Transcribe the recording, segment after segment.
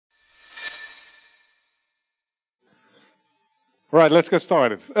All right, let's get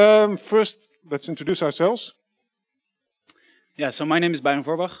started. First, let's introduce ourselves. Yeah, so my name is Byron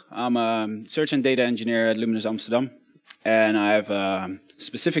Voorbach. I'm a search and data engineer at Luminis Amsterdam, and I have a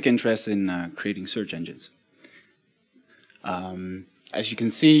specific interest in creating search engines. As you can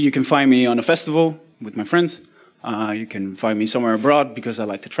see, you can find me on a festival with my friends. You can find me somewhere abroad because I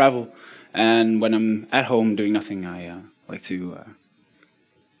like to travel. And when I'm at home doing nothing, I like to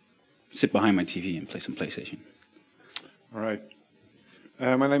sit behind my TV and play some PlayStation. All right.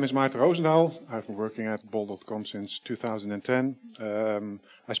 My name is Maarten Roosendaal. I've been working at bol.com since 2010.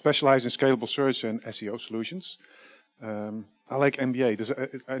 I specialize in scalable search and SEO solutions. I like NBA. Does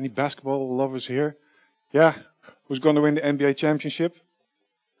any basketball lovers here? Yeah? Who's going to win the NBA championship?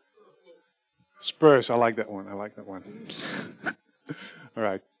 Spurs. I like that one. I like that one. All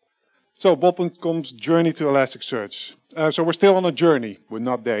right. So bol.com's journey to Elasticsearch. So we're still on a journey. We're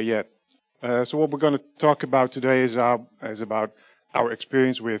not there yet. So what we're going to talk about today is about our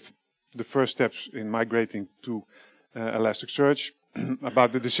experience with the first steps in migrating to Elasticsearch,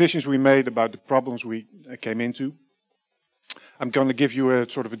 about the decisions we made, about the problems we came into. I'm going to give you a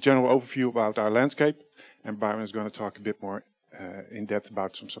sort of a general overview about our landscape, and Byron is going to talk a bit more in depth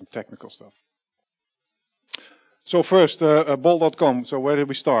about some technical stuff. So first, bol.com. So where did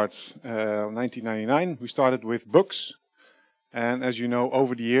we start? 1999. We started with books, and as you know,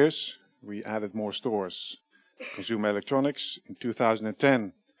 over the years, we added more stores. Consumer electronics. In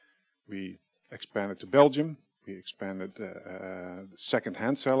 2010, we expanded to Belgium. We expanded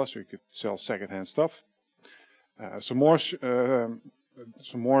second-hand sellers, so you could sell second-hand stuff. Some more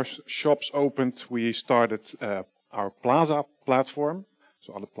shops opened. We started our Plaza platform,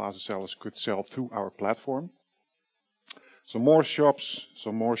 so other Plaza sellers could sell through our platform. Some more shops,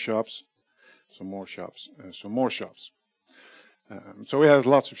 some more shops, some more shops, some more shops. So we had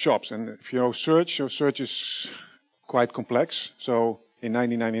lots of shops, and if you know search, so search is quite complex. So in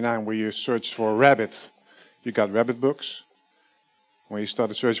 1999, when you searched for rabbit, you got rabbit books. When you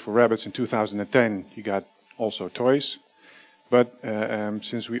started searching for rabbits in 2010, you got also toys. But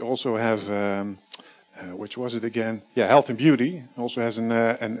since we also have, which was it again? Yeah, health and beauty also has an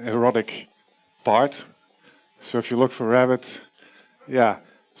erotic part. So if you look for rabbit, yeah.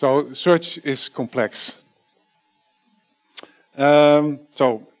 So search is complex. So,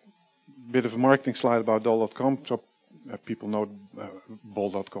 a bit of a marketing slide about bol.com. So people know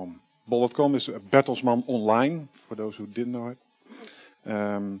bol.com. Bol.com is a Bertelsmann online, for those who didn't know it.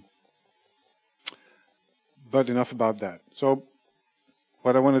 But enough about that. So,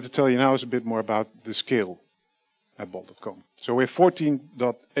 what I wanted to tell you now is a bit more about the scale at bol.com. So we have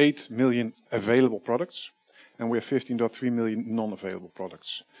 14.8 million available products, and we have 15.3 million non-available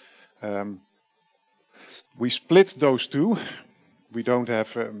products. We split those two. We don't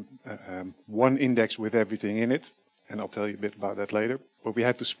have one index with everything in it, and I'll tell you a bit about that later. But we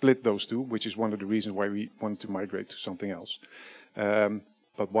had to split those two, which is one of the reasons why we wanted to migrate to something else.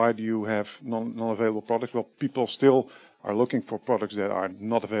 But why do you have non-available products? Well, people still are looking for products that are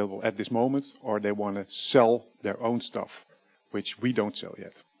not available at this moment, or they want to sell their own stuff, which we don't sell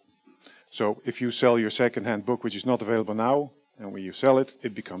yet. So if you sell your second-hand book, which is not available now, and when you sell it,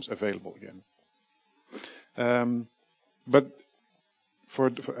 it becomes available again. But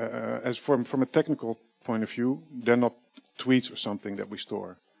from a technical point of view, they're not tweets or something that we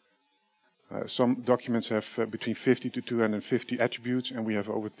store. Some documents have between 50 to 250 attributes, and we have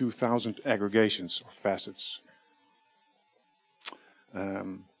over 2,000 aggregations or facets.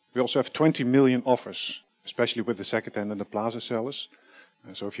 We also have 20 million offers, especially with the second-hand and the Plaza sellers.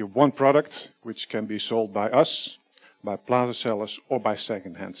 So if you have one product, which can be sold by us, by Plaza sellers, or by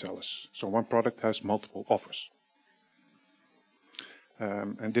second-hand sellers. So one product has multiple offers.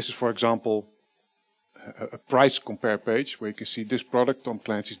 And this is, for example, a price compare page where you can see this product on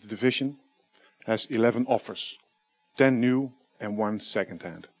Clancy's The Division has 11 offers, 10 new and 1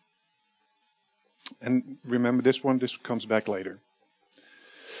 second-hand. And remember this one, this comes back later.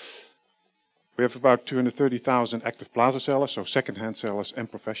 We have about 230,000 active Plaza sellers, so second-hand sellers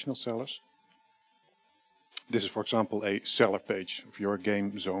and professional sellers. This is, for example, a seller page of your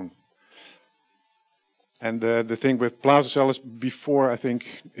game zone. And the thing with Plaza sellers, before I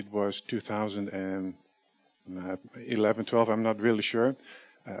think it was 2011, 12, I'm not really sure.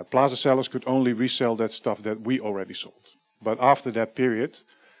 Plaza sellers could only resell that stuff that we already sold. But after that period,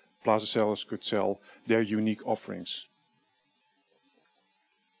 Plaza sellers could sell their unique offerings.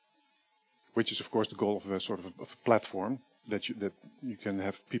 Which is, of course, the goal of a sort of a platform, that you can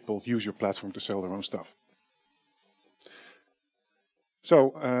have people use your platform to sell their own stuff.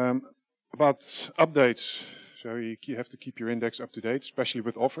 So, about updates. So you have to keep your index up to date, especially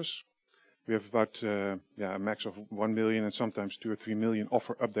with offers. We have about a max of 1 million and sometimes 2 or 3 million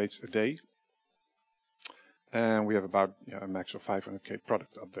offer updates a day. And we have about a max of 500k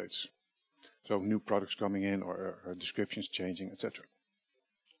product updates. So new products coming in or descriptions changing, etc.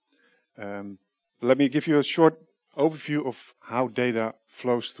 Let me give you a short overview of how data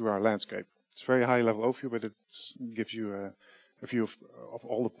flows through our landscape. It's a very high level overview, but it gives you a view of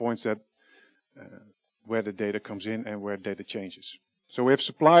all the points that where the data comes in and where data changes. So we have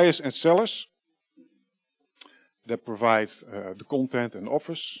suppliers and sellers that provide the content and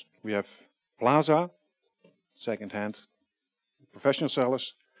offers. We have Plaza, second-hand professional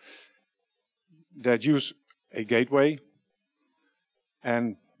sellers that use a gateway,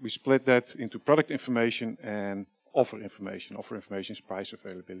 and we split that into product information and offer information. Offer information is price,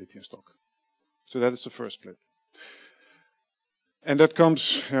 availability, and stock. So that is the first split. And that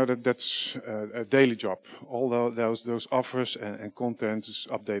comes, that's a daily job. All those offers and content is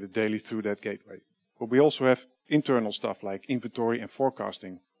updated daily through that gateway. But we also have internal stuff like inventory and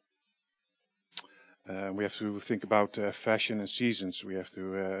forecasting. We have to think about fashion and seasons. We have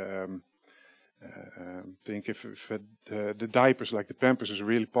to think if the diapers, like the Pampers, is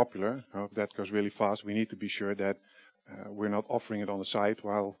really popular, that goes really fast. We need to be sure that we're not offering it on the site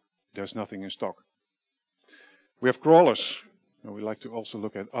while there's nothing in stock. We have crawlers. We like to also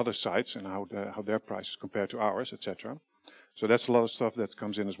look at other sites and how their prices compare to ours, etc. So that's a lot of stuff that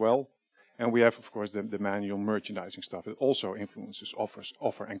comes in as well. And we have, of course, the manual merchandising stuff. It also influences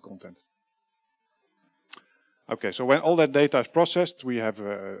offer and content. Okay, so when all that data is processed, we have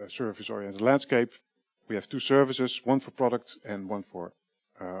a service-oriented landscape. We have 2 services, one for product and one for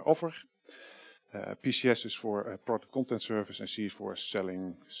offer. PCS is for product content service, and C is for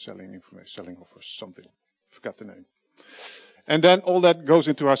selling information, selling offers, something. Forgot the name. And then all that goes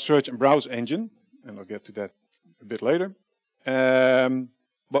into our search and browse engine, and I'll get to that a bit later.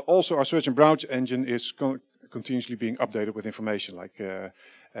 But also our search and browse engine is continuously being updated with information like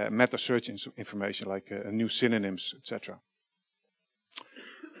meta search information, like new synonyms, etc.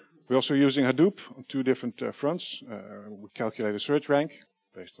 We're also using Hadoop on 2 different fronts. We calculate a search rank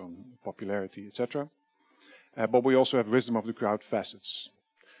based on popularity, etc. But we also have wisdom of the crowd facets.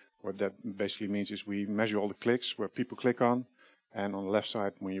 What that basically means is we measure all the clicks where people click on, and on the left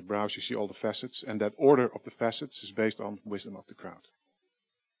side, when you browse, you see all the facets, and that order of the facets is based on wisdom of the crowd.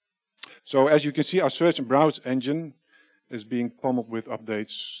 So as you can see, our search and browse engine is being pummeled with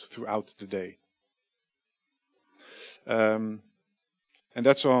updates throughout the day. And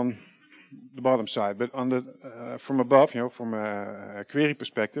that's on the bottom side. But on the from above, from a query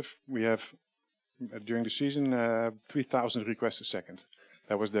perspective, we have during the season 3,000 requests a second.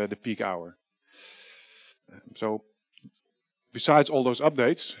 That was the peak hour. So besides all those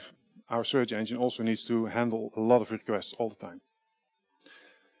updates, our search engine also needs to handle a lot of requests all the time.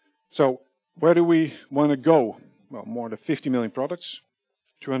 So where do we want to go? Well, more than 50 million products,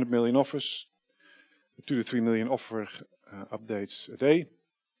 200 million offers, 2 to 3 million offer updates a day.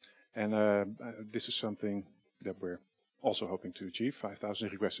 And this is something that we're also hoping to achieve,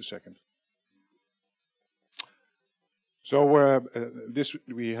 5,000 requests a second. So this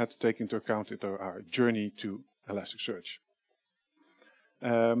we had to take into account in our journey to Elasticsearch.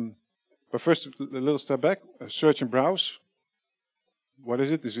 But first, a little step back. Search and browse. What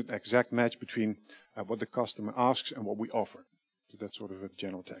is it? Is it an exact match between what the customer asks and what we offer? So that's sort of a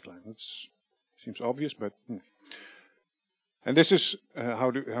general tagline. That seems obvious, but... And this is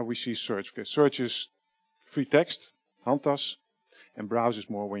how we see search. Okay, search is free text, handtas, and browse is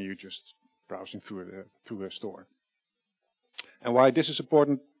more when you're just browsing through a store. And why this is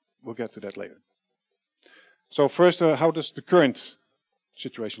important, we'll get to that later. So first, how does the current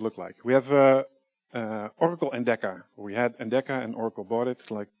situation look like? We have Oracle Endeca. We had Endeca and Oracle bought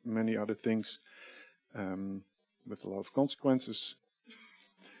it, like many other things, with a lot of consequences.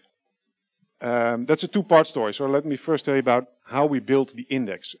 That's a 2-part story. So let me first tell you about how we built the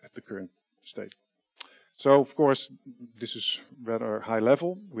index at the current state. So of course, this is rather high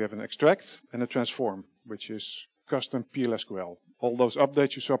level. We have an extract and a transform, which is custom PLSQL. All those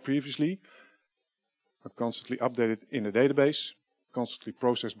updates you saw previously are constantly updated in the database, constantly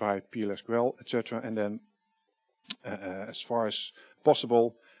processed by PLSQL, etc. And then, as far as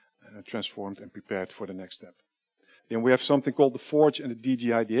possible, transformed and prepared for the next step. Then we have something called the Forge and the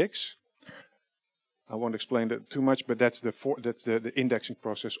DGIDX. I won't explain that too much, but that's the indexing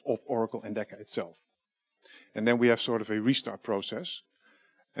process of Oracle Endeca itself. And then we have sort of a restart process.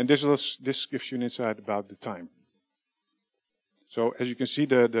 And this gives you an insight about the time. So as you can see,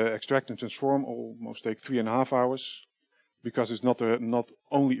 the extract and transform almost take 3.5 hours, because it's not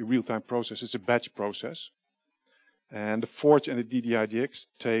only a real-time process, it's a batch process. And the Forge and the DDIDX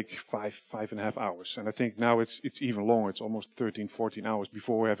take 5.5 hours. And I think now it's even longer. It's almost 13, 14 hours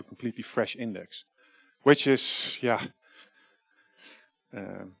before we have a completely fresh index. Which is, yeah,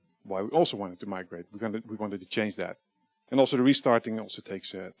 why we also wanted to migrate. We wanted to change that. And also the restarting also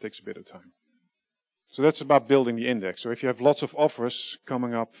takes a bit of time. So that's about building the index. So if you have lots of offers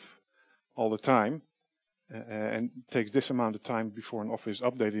coming up all the time, and it takes this amount of time before an offer is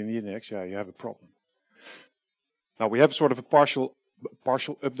updated in the index, yeah, you have a problem. Now we have sort of a partial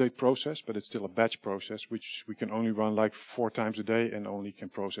update process, but it's still a batch process, which we can only run like 4 times a day and only can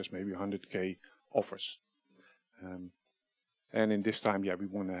process maybe 100K offers. And in this time, yeah, we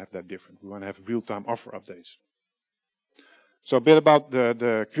want to have that different. We want to have real-time offer updates. So a bit about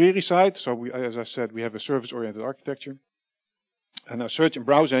the query side. So we, as I said, we have a service-oriented architecture. And our search and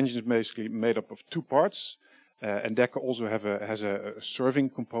browse engine is basically made up of 2 parts. Endeca also has a serving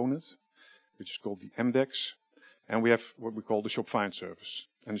component, which is called the MDEX. And we have what we call the shop find service.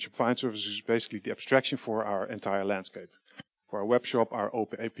 And the shop find service is basically the abstraction for our entire landscape. For our web shop, our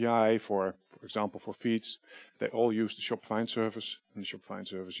open API, for example, for feeds, they all use the shop find service. And the shop find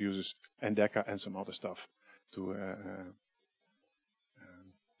service uses Endeca and some other stuff to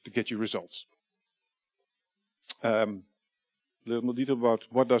get you results. A little more detail about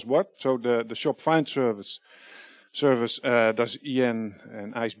what does what. So the shop find service does EN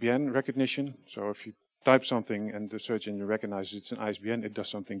and ISBN recognition. So if you type something and the search engine recognizes it's an ISBN, it does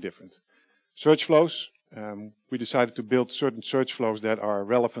something different. Search flows. We decided to build certain search flows that are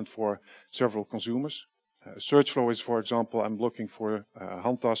relevant for several consumers. Search flow is, for example, I'm looking for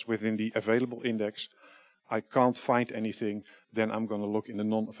handtas within the available index. I can't find anything, then I'm going to look in the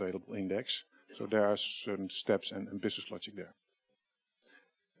non-available index. So there are certain steps and business logic there.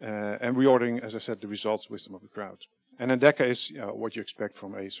 And reordering, as I said, the results, wisdom of the crowd. And Endeca is what you expect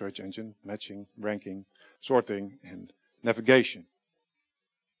from a search engine: matching, ranking, sorting, and navigation.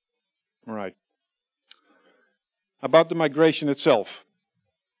 All right. About the migration itself.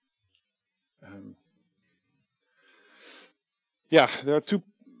 There are two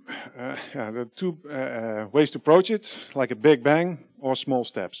ways to approach it, like a big bang or small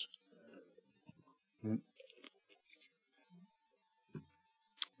steps.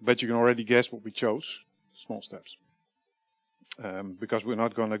 But you can already guess what we chose, small steps. Because we're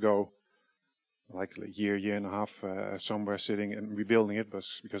not going to go like a year and a half somewhere sitting and rebuilding it, but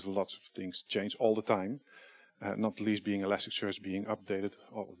because lots of things change all the time. Not least being ElasticSearch being updated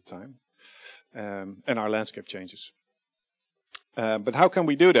all the time. And our landscape changes. But how can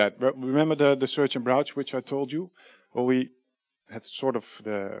we do that? Remember the search and browse, which I told you? Well, we had sort of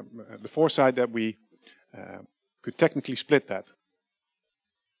the foresight that we could technically split that.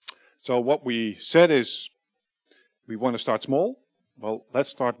 So what we said is, we want to start small. Well,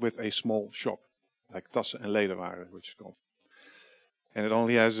 let's start with a small shop, like Tassen and Lederwaren, which is called. And it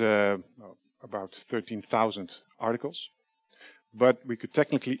only has about 13,000 articles. But we could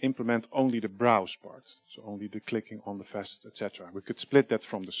technically implement only the browse part, so only the clicking on the facets, etc. We could split that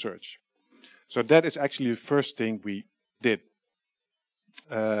from the search. So that is actually the first thing we did.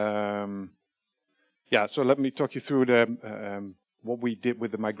 So let me talk you through what we did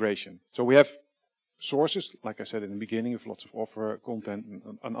with the migration. So we have sources, like I said in the beginning, with lots of offer content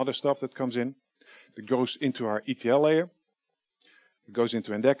and other stuff that comes in. It goes into our ETL layer. It goes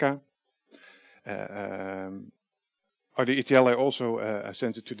into Endeca. The ETL layer also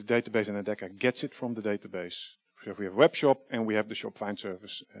sends it to the database, and Endeca gets it from the database. So we have web shop and we have the shop find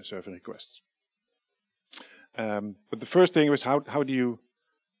service serving requests. But the first thing was how do you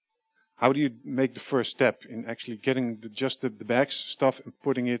make the first step in actually getting just the bags stuff and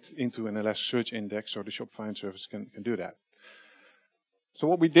putting it into an ElasticSearch index so the shop find service can do that. So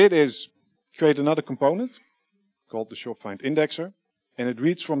what we did is create another component called the shop find indexer, and it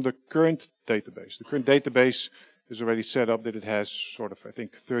reads from the current database. The current database is already set up that it has sort of, I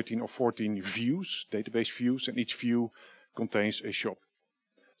think, 13 or 14 views, database views, and each view contains a shop.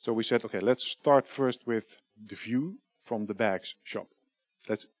 So we said, okay, let's start first with the view from the bags shop.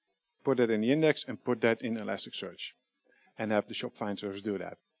 Let's put that in the index and put that in Elasticsearch and have the shop find service do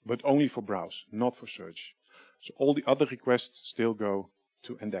that, but only for browse, not for search. So all the other requests still go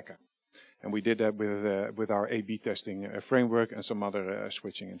to Endeca. And we did that with our A/B testing framework and some other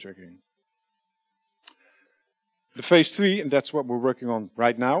switching and triggering. The phase 3, and that's what we're working on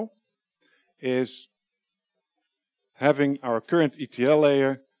right now, is having our current ETL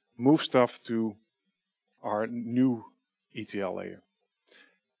layer move stuff to our new ETL layer.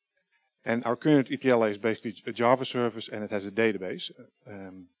 And our current ETL layer is basically a Java service, and it has a database.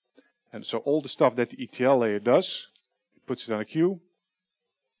 And so all the stuff that the ETL layer does, it puts it on a queue,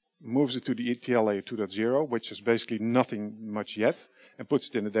 moves it to the ETL layer 2.0, which is basically nothing much yet, and puts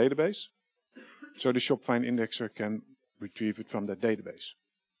it in the database. So the shop find indexer can retrieve it from that database.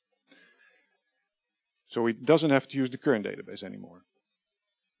 So it doesn't have to use the current database anymore.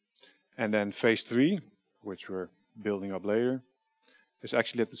 And then phase 3, which we're building up later, is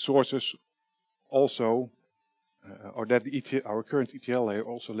actually that the sources also, or that the our current ETL layer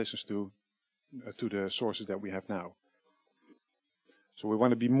also listens to the sources that we have now. So we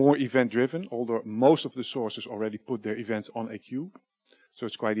want to be more event-driven, although most of the sources already put their events on a queue. So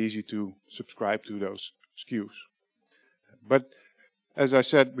it's quite easy to subscribe to those queues. But as I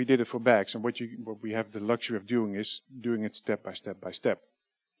said, we did it for bags, and what we have the luxury of doing is doing it step by step by step.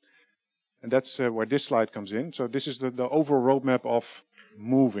 And that's where this slide comes in. So this is the overall roadmap of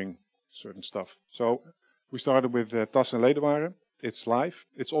moving certain stuff. So we started with Tas en Ledenwaren. It's live.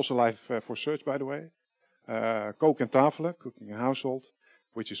 It's also live for search, by the way. Kook en Tafelen, cooking and household,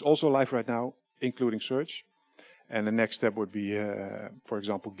 which is also live right now, including search. And the next step would be, for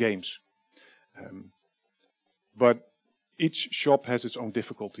example, games. But each shop has its own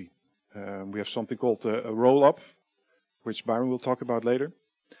difficulty. We have something called a roll-up, which Byron will talk about later.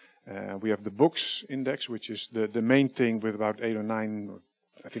 We have the books index, which is the main thing with about 8 or 9, or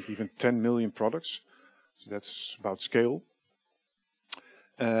I think even 10 million products. So that's about scale.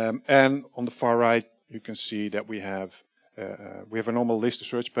 And on the far right, you can see that we have a normal list of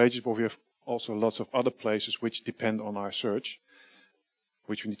search pages, but we have also lots of other places which depend on our search,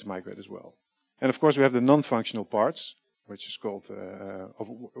 which we need to migrate as well. And of course, we have the non-functional parts, which is called,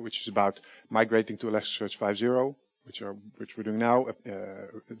 which is about migrating to ElasticSearch 5.0, which we're doing now,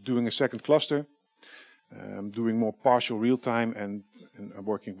 doing a second cluster, doing more partial real-time, and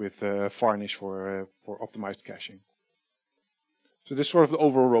working with Varnish for optimized caching. So this is sort of the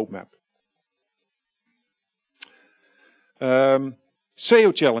overall roadmap.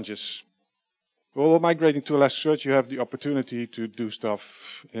 SEO challenges. Well, migrating to ElasticSearch, you have the opportunity to do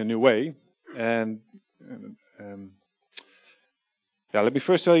stuff in a new way. And let me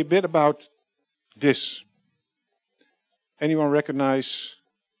first tell you a bit about this. Anyone recognize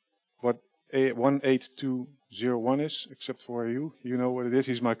what 18201 is, except for you? You know what it is.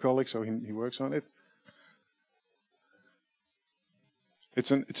 He's my colleague, so he works on it.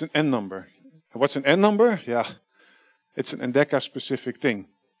 It's an N number. And what's an N number? Yeah, it's an Endeca specific thing.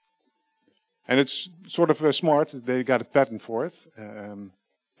 And it's sort of smart. They got a patent for it.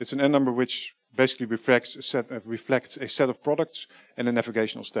 It's an N number which basically reflects a set of products and a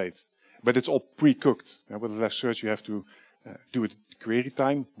navigational state. But it's all pre-cooked. With ElasticSearch, you have to do it at query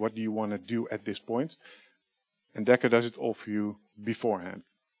time. What do you want to do at this point? Endeca does it all for you beforehand.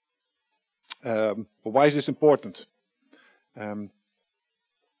 But why is this important? Well,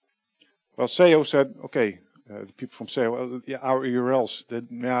 SEO said, okay, the people from SEO, yeah, our URLs, they're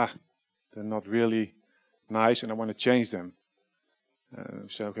not really nice, and I want to change them. We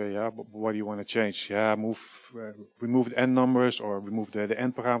said, okay, yeah, but what do you want to change? Yeah, remove the N numbers, or remove the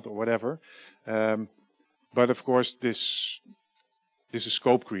N parameter, or whatever. But of course, this is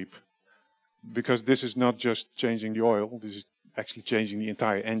scope creep, because this is not just changing the oil. This is actually changing the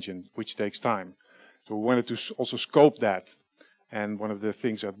entire engine, which takes time. So we wanted to also scope that. And one of the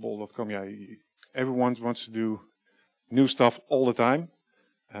things at bol.com, yeah, everyone wants to do new stuff all the time.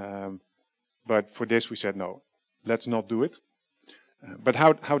 But for this, we said, no, let's not do it. But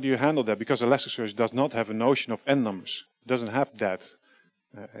how do you handle that? Because ElasticSearch does not have a notion of N numbers. It doesn't have that.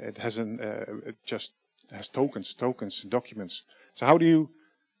 It has it just has tokens, documents. So how do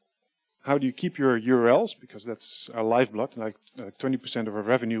you keep your URLs? Because that's our lifeblood. Like 20% of our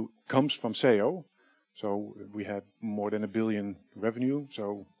revenue comes from SEO. So we had more than $1 billion revenue.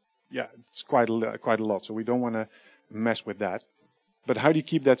 So yeah, it's quite a lot. So we don't want to mess with that. But how do you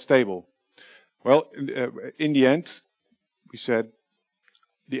keep that stable? Well, in the end, we said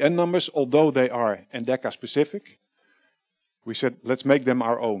the N numbers, although they are Endeca specific, we said let's make them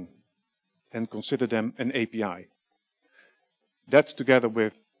our own and consider them an API. That's together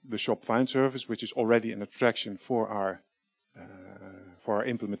with the shop find service, which is already an abstraction for our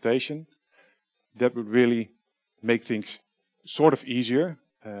implementation. That would really make things sort of easier,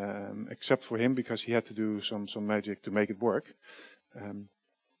 except for him, because he had to do some magic to make it work.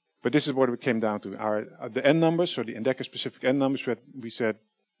 But this is what it came down to. The N numbers, so the Endeca specific N numbers, we said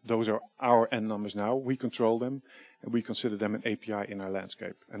those are our N numbers now. We control them, and we consider them an API in our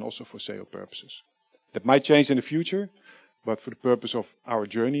landscape, and also for SEO purposes. That might change in the future, but for the purpose of our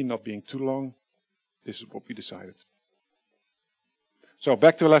journey not being too long, this is what we decided. So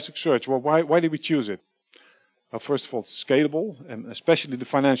back to Elasticsearch. Well, why did we choose it? Well, first of all, it's scalable, and especially the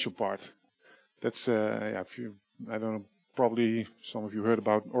financial part. That's I don't know Probably some of you heard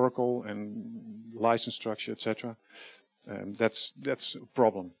about Oracle and license structure, etc. That's a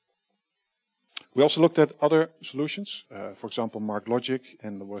problem. We also looked at other solutions, for example, MarkLogic,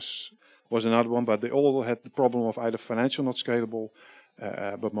 and there was another one, but they all had the problem of either financial not scalable,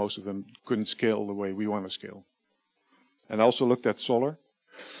 but most of them couldn't scale the way we want to scale. And I also looked at Solar,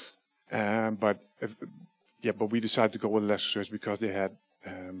 but we decided to go with ElasticSearch because they had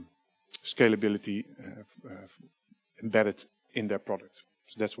scalability embedded in their product.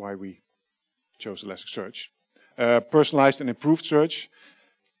 So that's why we chose ElasticSearch. Personalized and improved search.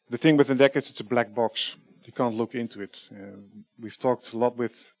 The thing with Endeca is it's a black box. You can't look into it. We've talked a lot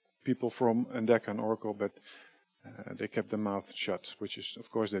with people from Endeca and Oracle, but they kept their mouth shut, which is, of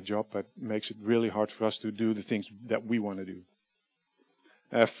course, their job, but makes it really hard for us to do the things that we want to do.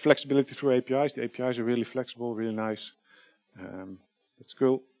 Flexibility through APIs. The APIs are really flexible, really nice. That's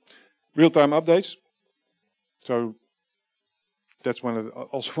cool. Real-time updates. So that's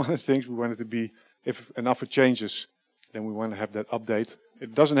also one of the things we wanted to be. If an offer changes, then we want to have that update.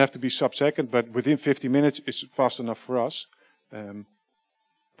 It doesn't have to be sub-second, but within 50 minutes is fast enough for us.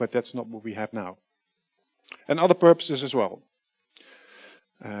 But that's not what we have now. And other purposes as well.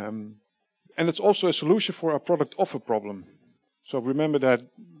 And it's also a solution for our product offer problem. So remember that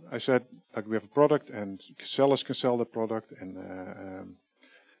I said like we have a product and sellers can sell the product, and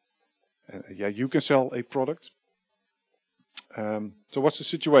you can sell a product. So what's the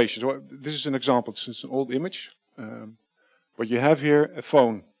situation? So this is an example. This is an old image. But you have here a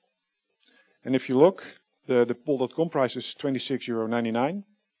phone. And if you look, the Pol.com price is €26.99.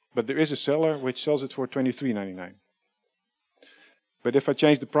 But there is a seller which sells it for €23.99. But if I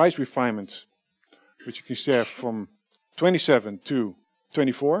change the price refinement, which you can see from 27 to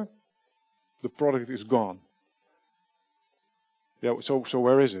 24, the product is gone. Yeah, so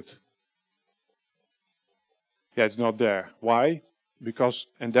where is it? Yeah, it's not there. Why? Because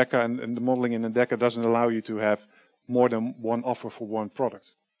Endeca and the modeling in Endeca doesn't allow you to have more than one offer for one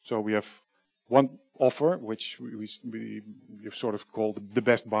product. So we have one offer, which we sort of call the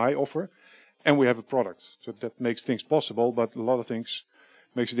best buy offer, and we have a product. So that makes things possible, but a lot of things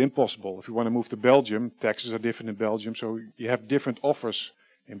makes it impossible. If you want to move to Belgium, taxes are different in Belgium, so you have different offers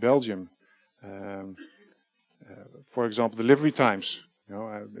in Belgium. For example, delivery times. You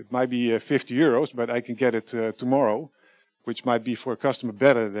know, it might be €50, but I can get it tomorrow, which might be for a customer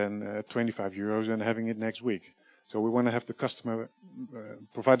better than €25 and having it next week. So we want to have the customer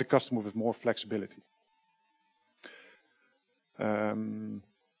provide the customer with more flexibility.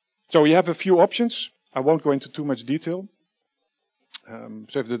 So we have a few options. I won't go into too much detail.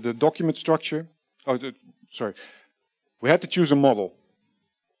 So the document structure. We had to choose a model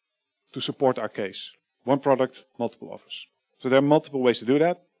to support our case. One product, multiple offers. So there are multiple ways to do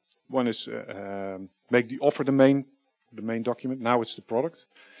that. One is make the offer the main document. Now it's the product.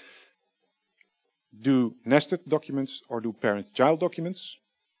 Do nested documents or do parent-child documents.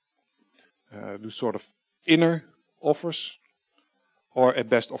 Do sort of inner offers or a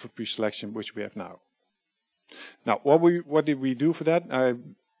best offer pre-selection, which we have now. Now, what did we do for that?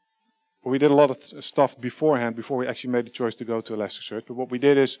 We did a lot of stuff beforehand, before we actually made the choice to go to ElasticSearch. But what we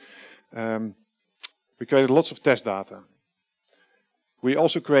did is we created lots of test data. We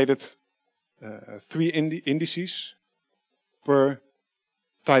also created 3 indices per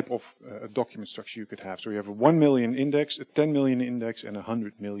type of document structure you could have. So we have a 1 million index, a 10 million index, and a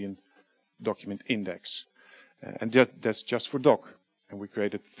 100 million document index. And that's just for doc. And we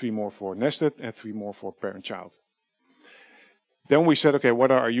created 3 more for nested and 3 more for parent-child. Then we said, okay,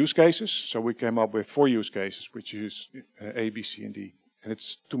 what are our use cases? So we came up with 4 use cases, which is A, B, C, and D. And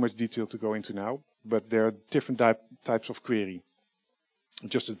it's too much detail to go into now, but there are different types of query.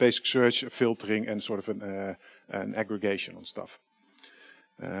 Just a basic search, a filtering, and sort of an aggregation on stuff.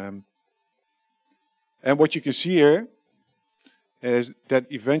 And what you can see here is that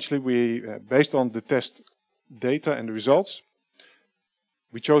eventually we, based on the test data and the results,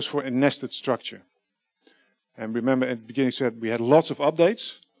 we chose for a nested structure. And remember at the beginning I said we had lots of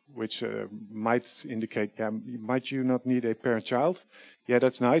updates, which might indicate, might you not need a parent-child? Yeah,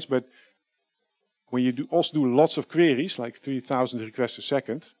 that's nice, but when you also do lots of queries, like 3,000 requests a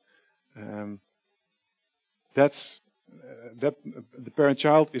second, the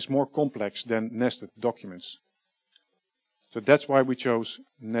parent-child is more complex than nested documents. So that's why we chose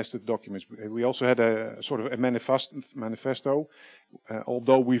nested documents. We also had a sort of a manifesto.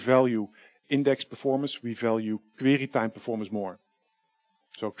 Although we value index performance, we value query time performance more.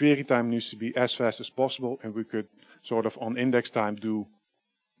 So query time needs to be as fast as possible, and we could sort of on index time do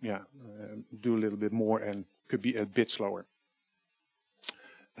a little bit more and could be a bit slower.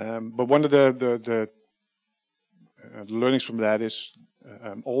 But one of the the learnings from that is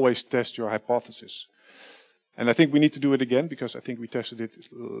always test your hypothesis. And I think we need to do it again, because I think we tested it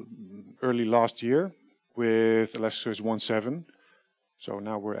early last year with ElasticSearch 1.7. So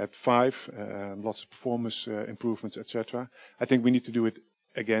now we're at 5, lots of performance improvements, etc. I think we need to do it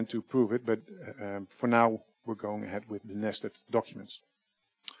again to prove it, but for now we're going ahead with the nested documents.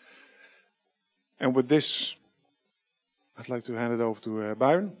 And with this, I'd like to hand it over to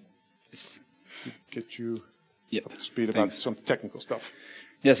Byron. Yes. To get you Yep. up to speed about some technical stuff.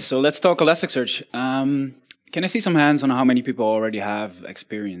 Yes, so let's talk Elasticsearch. Can I see some hands on how many people already have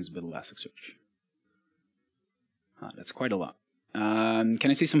experience with Elasticsearch? That's quite a lot. Can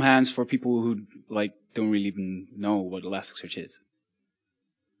I see some hands for people who don't really even know what Elasticsearch is?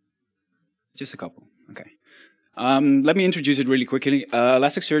 Just a couple. Okay. Let me introduce it really quickly.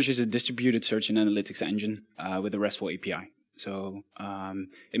 Elasticsearch is a distributed search and analytics engine with a RESTful API. So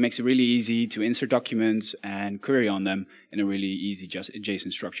it makes it really easy to insert documents and query on them in a really easy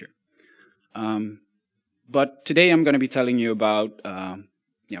JSON structure. But today I'm going to be telling you about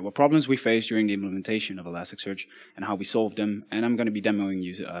what problems we faced during the implementation of Elasticsearch and how we solved them. And I'm going to be demoing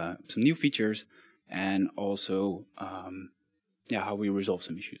you some new features and also how we resolve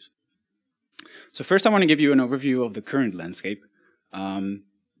some issues. So first I want to give you an overview of the current landscape.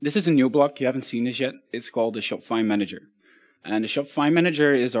 This is a new block. You haven't seen this yet. It's called the Shop Find Manager. And the Shop Find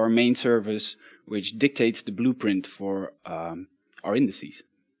Manager is our main service which dictates the blueprint for our indices.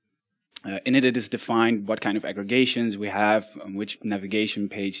 In it, it is defined what kind of aggregations we have, on which navigation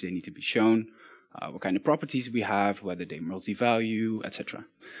page they need to be shown, what kind of properties we have, whether they multi-value, etc.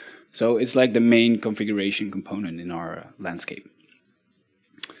 So it's like the main configuration component in our landscape.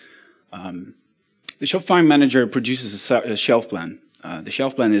 The Shop Find Manager produces a shelf plan. The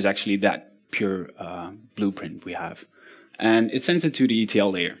shelf plan is actually that pure blueprint we have. And it sends it to the ETL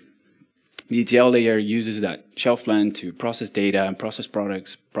layer. The ETL layer uses that shelf plan to process data and process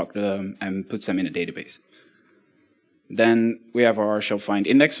products, proctor them, and puts them in a database. Then we have our Shop Find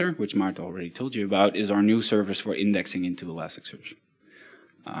Indexer, which Maarten already told you about, is our new service for indexing into Elasticsearch.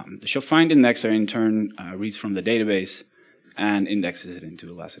 The Shop Find Indexer, in turn, reads from the database and indexes it into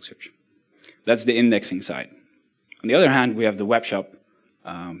Elasticsearch. That's the indexing side. On the other hand, we have the webshop,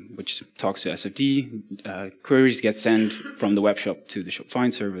 which talks to SFD. Queries get sent from the webshop to the Shop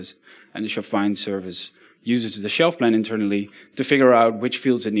Find service, and the Shop Find service uses the shelf plan internally to figure out which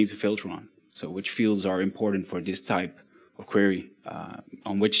fields it needs to filter on. So which fields are important for this type of query,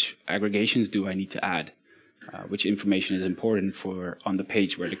 on which aggregations do I need to add, which information is important for on the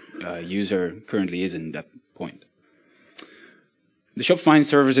page where the user currently is in that point. The Shop Find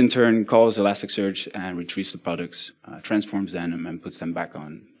service in turn calls Elasticsearch and retrieves the products, transforms them, and puts them back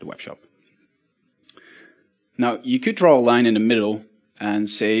on the web shop. Now, you could draw a line in the middle and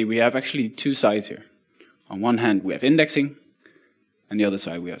say we have actually two sides here. On one hand, we have indexing, and the other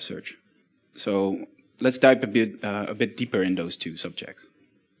side we have search. So let's dive a bit deeper in those two subjects.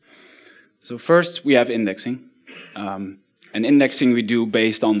 So first, we have indexing. And indexing we do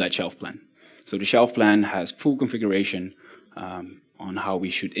based on that shelf plan. So the shelf plan has full configuration on how we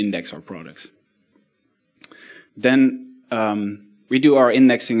should index our products. Then we do our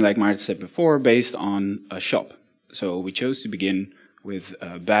indexing, like Maarten said before, based on a shop. So we chose to begin with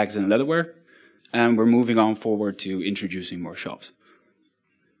bags and leatherware, and we're moving on forward to introducing more shops.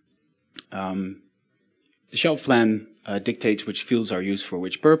 The shelf plan dictates which fields are used for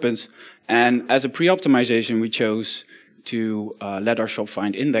which purpose, and as a pre-optimization, we chose to let our Shop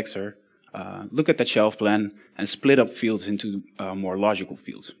Find Indexer look at that shelf plan and split up fields into more logical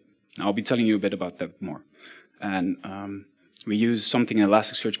fields. Now, I'll be telling you a bit about that more. And we use something in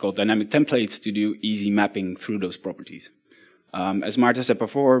Elasticsearch called dynamic templates to do easy mapping through those properties. As Maarten said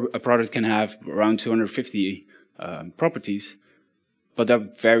before, a product can have around 250 properties, but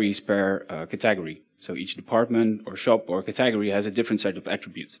that varies per category. So each department or shop or category has a different set of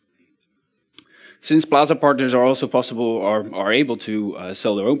attributes. Since Plaza partners are also possible or are able to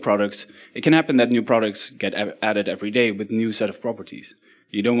sell their own products, it can happen that new products get added every day with new set of properties.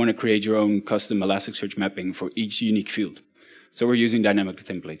 You don't want to create your own custom Elasticsearch mapping for each unique field. So we're using dynamic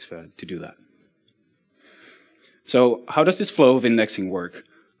templates to do that. So how does this flow of indexing work?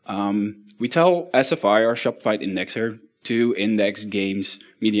 We tell SFI, our Shop Find Indexer, to index games,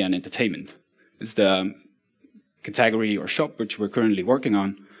 media, and entertainment. It's the category or shop which we're currently working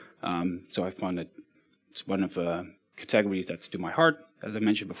on. So I found that it's one of the categories that's to my heart, as I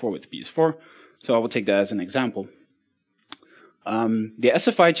mentioned before with the PS4. So I will take that as an example. The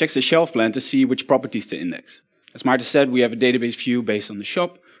SFI checks the shelf plan to see which properties to index. As Maarten said, we have a database view based on the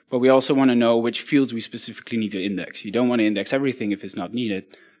shop, but we also want to know which fields we specifically need to index. You don't want to index everything if it's not needed,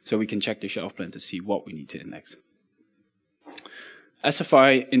 so we can check the shelf plan to see what we need to index.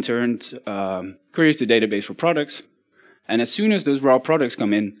 SFI in turn queries the database for products. And as soon as those raw products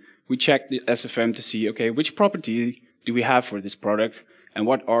come in, we check the SFM to see, okay, which property do we have for this product and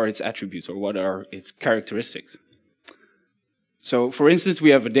what are its attributes or what are its characteristics. So for instance,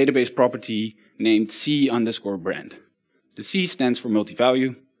 we have a database property named C_brand. The C stands for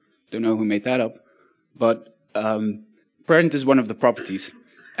multi-value. Don't know who made that up, but brand is one of the properties.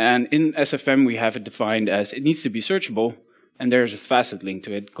 And in SFM, we have it defined as it needs to be searchable, and there's a facet linked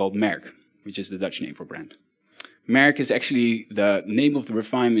to it called merk, which is the Dutch name for brand. Merk is actually the name of the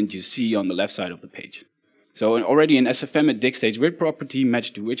refinement you see on the left side of the page. So already in SFM, it dictates which property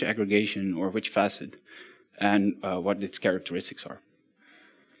matched to which aggregation or which facet, and what its characteristics are.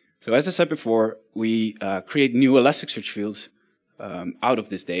 So as I said before, we create new Elasticsearch fields out of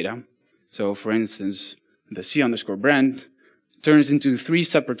this data. So for instance, the C_brand turns into 3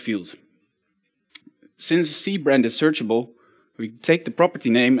 separate fields. Since C brand is searchable, we take the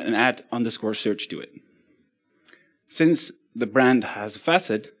property name and add _search to it. Since the brand has a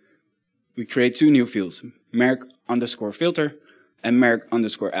facet, we create 2 new fields, merk_filter and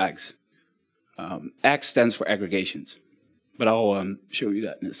merk_ags. Ags stands for aggregations, but I'll show you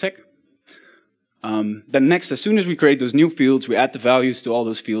that in a sec. Then next, as soon as we create those new fields, we add the values to all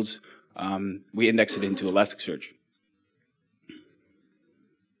those fields. We index it into Elasticsearch.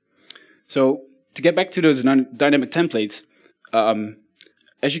 So to get back to those dynamic templates,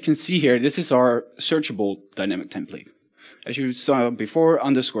 as you can see here, this is our searchable dynamic template. As you saw before,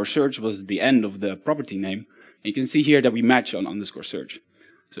 _search was the end of the property name. And you can see here that we match on _search.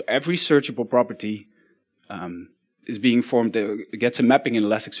 So every searchable property is being formed, gets a mapping in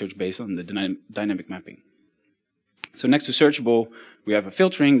Elasticsearch based on the dynamic mapping. So next to searchable, we have a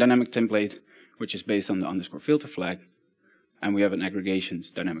filtering dynamic template, which is based on the _filter flag. And we have an aggregations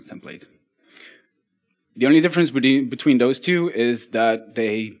dynamic template. The only difference between those two is that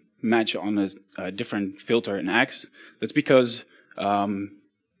they match on a different filter and ags. That's because,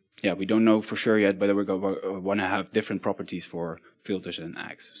 we don't know for sure yet whether we're going to want to have different properties for filters and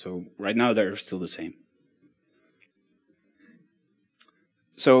ags. So right now they're still the same.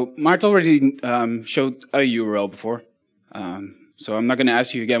 So Maarten already showed a URL before. So I'm not going to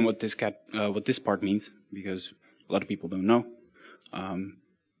ask you again what this part means, because a lot of people don't know.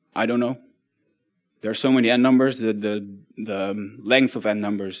 I don't know. There are so many n numbers. The length of n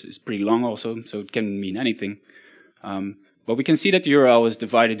numbers is pretty long also, so it can mean anything. But we can see that the URL is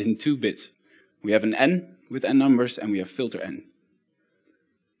divided in 2 bits. We have an n with n numbers, and we have filter n.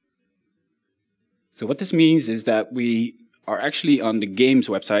 So what this means is that we are actually on the games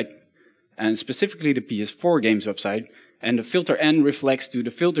website, and specifically the PS4 games website, and the filter n reflects to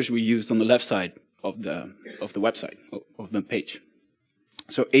the filters we used on the left side of the website, of the page.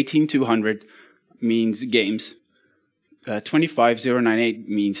 So 18200 means games, 25098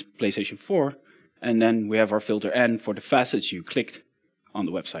 means PlayStation 4, and then we have our filter n for the facets you clicked on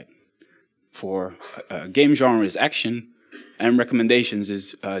the website. For game genre is action, and recommendations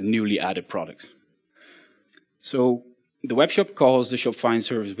is newly added products. So the webshop calls the shop find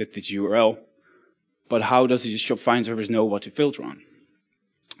service with its URL, but how does the shop find service know what to filter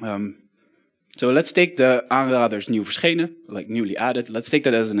on? So let's take the aanraders nieuw verschenen, like newly added. Let's take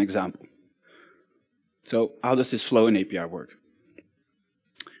that as an example. So how does this flow in API work?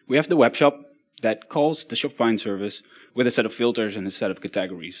 We have the webshop that calls the shop find service with a set of filters and a set of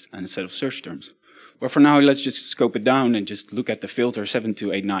categories and a set of search terms. But for now, let's just scope it down and just look at the filter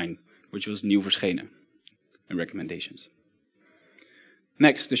 7289, which was nieuw verschenen in recommendations.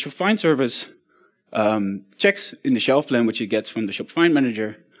 Next, the shop find service checks in the shelf plan, which it gets from the shop find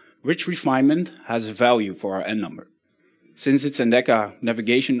manager, which refinement has a value for our n number. Since it's Endeca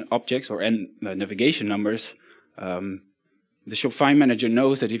navigation objects or navigation numbers, the shop find manager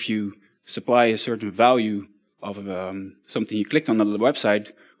knows that if you supply a certain value of something you clicked on the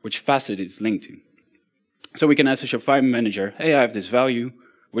website, which facet it's linked to. So we can ask the shop find manager, hey, I have this value,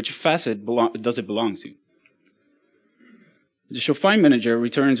 which facet does it belong to? The shop find manager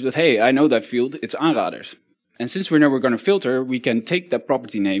returns with, hey, I know that field, it's aanraders. And since we know we're going to filter, we can take that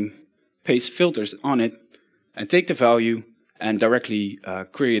property name, paste filters on it, and take the value and directly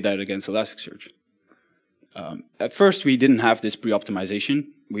query that against Elasticsearch. At first, we didn't have this pre-optimization.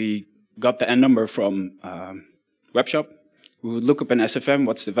 We got the n number from webshop. We would look up in SFM,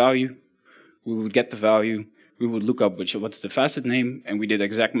 what's the value? We would get the value. We would look up what's the facet name, and we did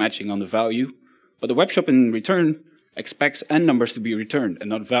exact matching on the value. But the webshop in return expects n numbers to be returned and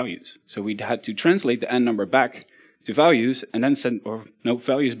not values. So we had to translate the n number back to values and then send, or no,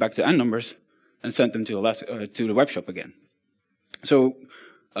 values back to n numbers and send them to the webshop again. So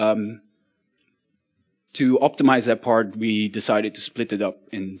to optimize that part, we decided to split it up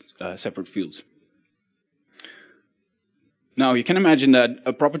in separate fields. Now, you can imagine that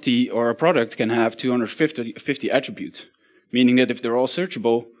a property or a product can have 250 attributes, meaning that if they're all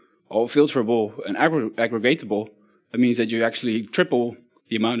searchable, all filterable, and aggregatable, that means that you actually triple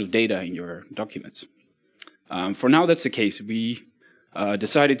the amount of data in your documents. For now, that's the case. We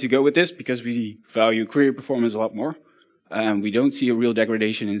decided to go with this because we value query performance a lot more. We don't see a real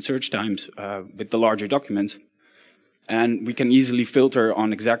degradation in search times with the larger documents. And we can easily filter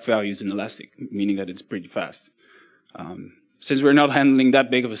on exact values in Elastic, meaning that it's pretty fast. Since we're not handling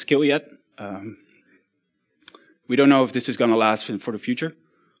that big of a scale yet, we don't know if this is going to last for the future,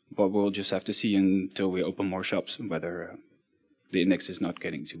 but we'll just have to see until we open more shops whether the index is not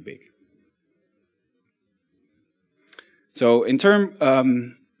getting too big. So in term,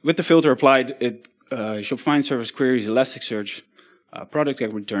 with the filter applied, it shall find service queries, ElasticSearch, product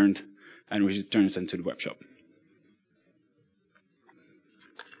get returned, and returns them to the web shop.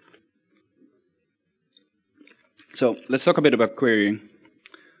 So let's talk a bit about querying.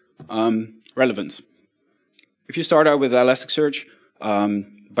 Relevance. If you start out with ElasticSearch,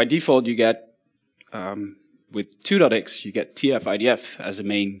 by default you get, with 2.x, you get TF-IDF as a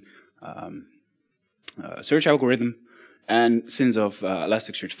main search algorithm. And since of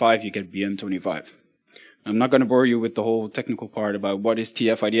ElasticSearch 5, you get BM25. I'm not going to bore you with the whole technical part about what is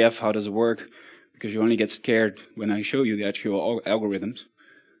TF-IDF, how does it work, because you only get scared when I show you the actual algorithms.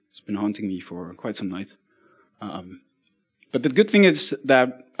 It's been haunting me for quite some nights. But the good thing is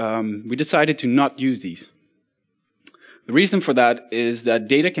that we decided to not use these. The reason for that is that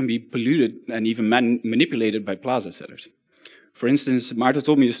data can be polluted and even manipulated by plaza sellers. For instance, Maarten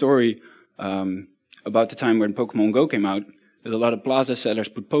told me a story about the time when Pokemon Go came out, that a lot of plaza sellers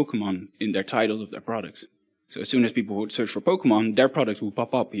put Pokemon in their titles of their products. So as soon as people would search for Pokemon, their product will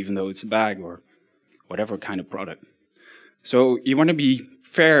pop up, even though it's a bag or whatever kind of product. So you want to be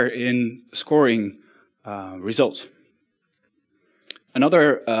fair in scoring results.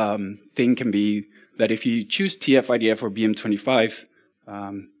 Another thing can be that if you choose TF-IDF or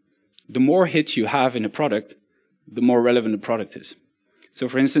BM25, the more hits you have in a product, the more relevant the product is. So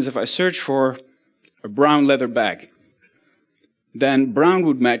for instance, if I search for a brown leather bag, then brown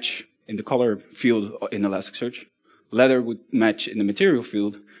would match in the color field in Elasticsearch, leather would match in the material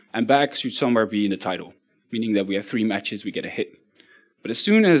field, and bag should somewhere be in the title, meaning that we have 3 matches, we get a hit. But as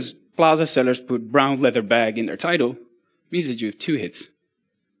soon as plaza sellers put brown leather bag in their title, it means that you have 2 hits,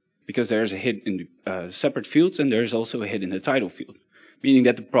 because there's a hit in the separate fields and there's also a hit in the title field, meaning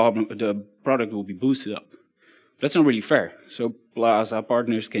that the product will be boosted up. That's not really fair. So plaza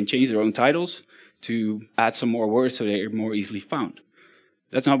partners can change their own titles to add some more words so they're more easily found.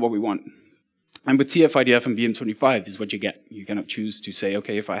 That's not what we want. And with TF-IDF and BM25 is what you get. You cannot choose to say,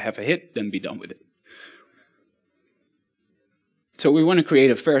 okay, if I have a hit, then be done with it. So we want to create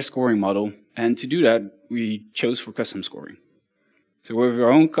a fair scoring model, and to do that, we chose for custom scoring. So we have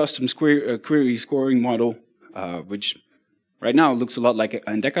our own custom query scoring model, which right now looks a lot like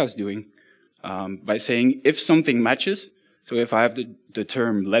Endeca is doing, by saying if something matches, so if I have the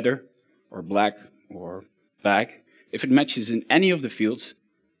term leather, or black, or bag, if it matches in any of the fields,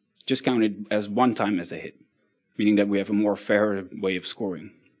 just count it as 1 time as a hit, meaning that we have a more fair way of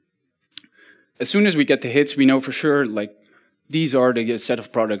scoring. As soon as we get the hits, we know for sure, like, these are the set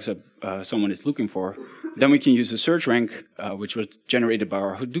of products that someone is looking for. Then we can use a search rank, which was generated by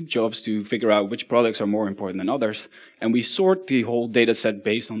our Hadoop jobs to figure out which products are more important than others, and we sort the whole data set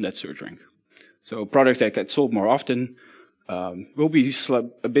based on that search rank. So products that get sold more often will be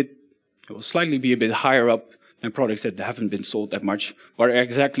slightly be a bit higher up than products that haven't been sold that much, but are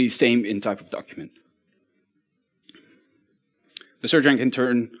exactly the same in type of document. The search rank, in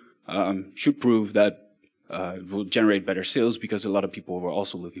turn, should prove that it will generate better sales because a lot of people were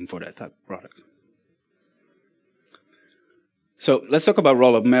also looking for that type of product. So let's talk about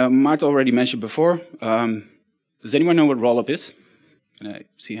rollup. Maarten already mentioned before. Does anyone know what rollup is? Can I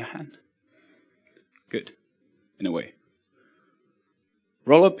see a hand? Good, in a way.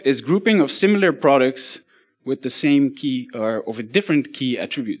 Rollup is grouping of similar products with the same key or with different key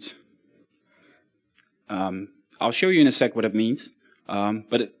attributes. I'll show you in a sec what it means,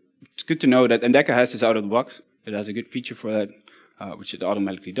 but it's good to know that Endeca has this out of the box. It has a good feature for that, which it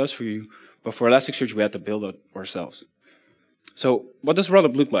automatically does for you. But for ElasticSearch, we had to build it ourselves. So what does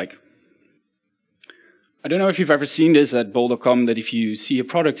rollup look like? I don't know if you've ever seen this at bol.com, that if you see a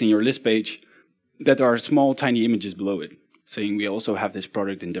product in your list page, that there are small, tiny images below it, saying we also have this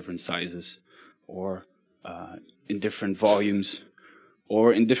product in different sizes, or in different volumes,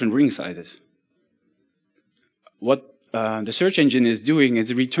 or in different ring sizes. What the search engine is doing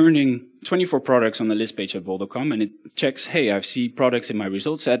is returning 24 products on the list page at bol.com, and it checks, hey, I see products in my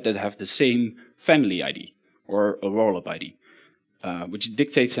result set that have the same family ID or a roll-up ID, which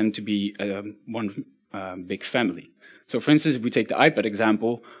dictates them to be one big family. So for instance, if we take the iPad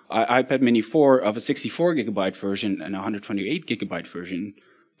example, iPad Mini 4 of a 64 gigabyte version and a 128 gigabyte version,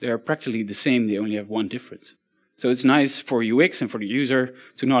 they are practically the same, they only have one difference. So it's nice for UX and for the user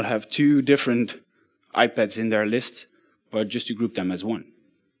to not have two different iPads in their list, but just to group them as one.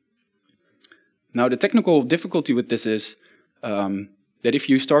 Now the technical difficulty with this is that if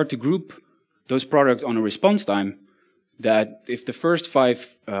you start to group those products on a response time, that if the first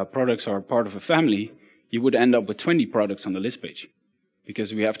 5 products are part of a family, you would end up with 20 products on the list page.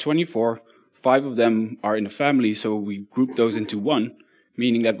 Because we have 24, 5 of them are in a family, so we group those into one,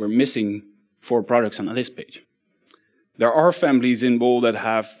 meaning that we're missing 4 products on the list page. There are families in Bol that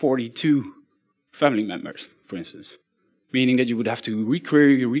have 42 family members, for instance, meaning that you would have to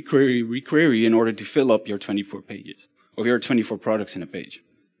requery in order to fill up your 24 pages, or your 24 products in a page.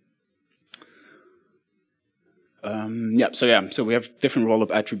 So we have different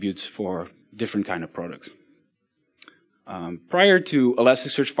roll-up attributes for different kind of products. Prior to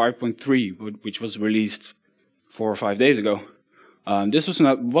ElasticSearch 5.3, which was released 4 or 5 days ago, this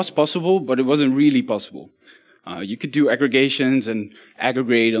was possible, but it wasn't really possible. You could do aggregations and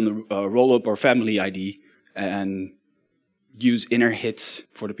aggregate on the roll-up or family ID and use inner hits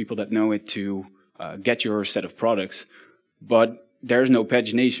for the people that know it to get your set of products, but there's no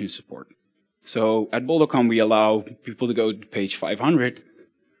pagination support. So at bol.com we allow people to go to page 500,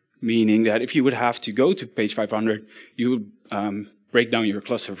 meaning that if you would have to go to page 500, you would break down your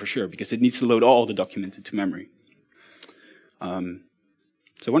cluster for sure, because it needs to load all the documents into memory.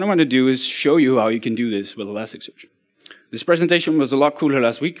 So what I want to do is show you how you can do this with Elasticsearch. This presentation was a lot cooler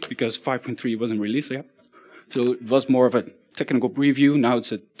last week because 5.3 wasn't released yet. So it was more of a technical preview. Now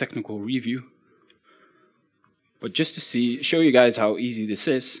it's a technical review. But just to show you guys how easy this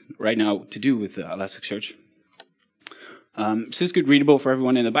is right now to do with Elasticsearch. Is this good readable for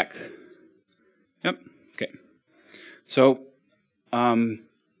everyone in the back? Yep. Okay. So I'm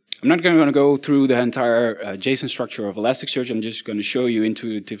not going to go through the entire JSON structure of Elasticsearch. I'm just going to show you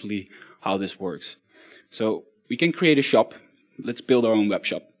intuitively how this works. So we can create a shop. Let's build our own web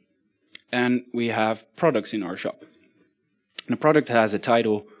shop. And we have products in our shop. And a product has a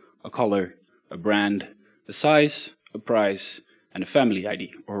title, a color, a brand, a size, a price, and a family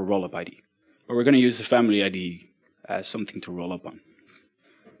ID or a roll-up ID. But we're going to use the family ID as something to roll up on.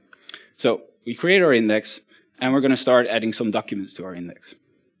 So we create our index, and we're going to start adding some documents to our index.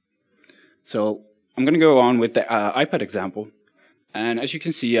 So I'm going to go on with the iPad example. And as you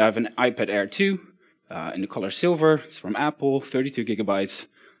can see, I have an iPad Air 2 in the color silver. It's from Apple, 32 gigabytes,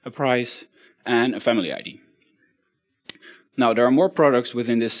 a price, and a family ID. Now, there are more products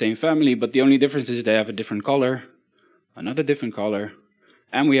within this same family, but the only difference is they have a different color, another different color,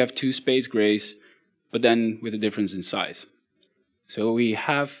 and we have 2 space grays, but then with a difference in size. So we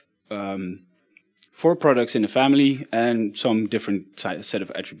have 4 products in the family and some different set of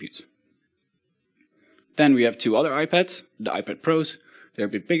attributes. Then we have 2 other iPads, the iPad Pros. They're a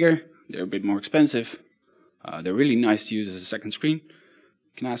bit bigger, they're a bit more expensive. They're really nice to use as a second screen.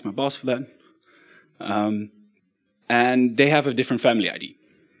 You can ask my boss for that. And they have a different family ID.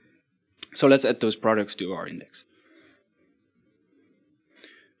 So let's add those products to our index.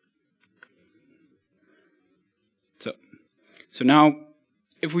 So now,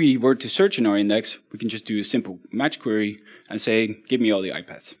 if we were to search in our index, we can just do a simple match query and say, give me all the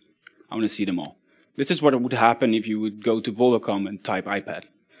iPads. I want to see them all. This is what would happen if you would go to bol.com and type iPad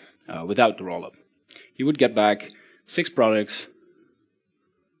without the rollup. You would get back 6 products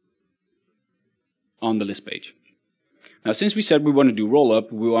on the list page. Now, since we said we want to do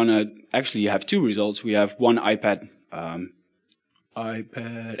rollup, we want to actually have 2 results. We have one iPad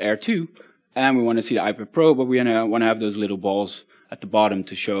Air 2, and we want to see the iPad Pro, but we want to have those little balls at the bottom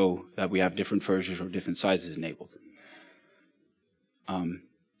to show that we have different versions or different sizes enabled.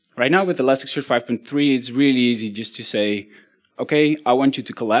 Right now with Elasticsearch 5.3, it's really easy just to say, okay, I want you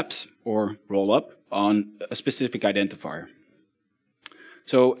to collapse or roll up on a specific identifier.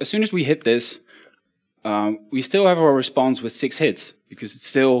 So as soon as we hit this, we still have our response with 6 hits, because it's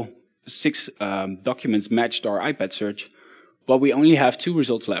still 6 documents matched our iPad search, but we only have 2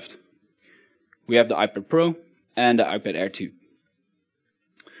 results left. We have the iPad Pro and the iPad Air 2.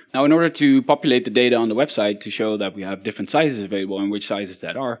 Now, in order to populate the data on the website to show that we have different sizes available and which sizes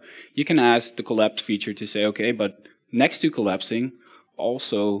that are, you can ask the collapse feature to say, okay, but next to collapsing,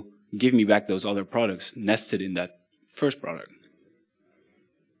 also give me back those other products nested in that first product.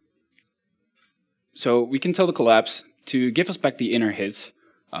 So we can tell the collapse to give us back the inner hits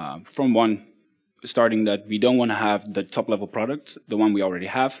from one, starting that we don't want to have the top level product, the one we already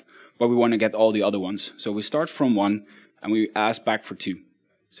have, but we want to get all the other ones. So we start from one and we ask back for two,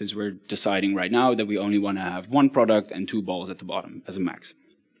 since we're deciding right now that we only want to have one product and two balls at the bottom as a max.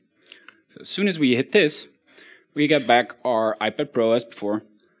 So as soon as we hit this, we get back our iPad Pro as before,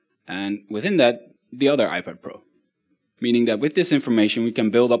 and within that, the other iPad Pro. Meaning that with this information, we can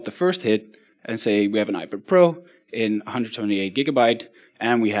build up the first hit and say we have an iPad Pro in 128 gigabyte,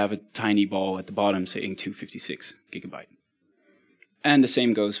 and we have a tiny ball at the bottom saying 256 gigabyte. And the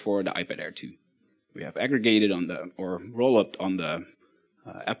same goes for the iPad Air 2. We have aggregated on the, or roll-up on the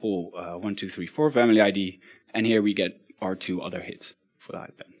Apple 1234 Family ID, and here we get our two other hits for the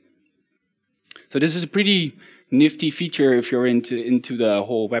iPad. So this is a pretty nifty feature if you're into the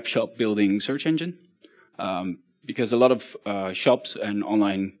whole web shop building search engine, because a lot of shops and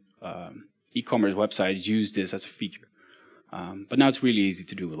online e-commerce websites use this as a feature. But now it's really easy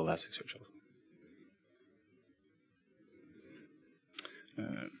to do with ElasticSearch.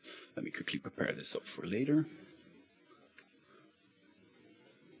 Let me quickly prepare this up for later.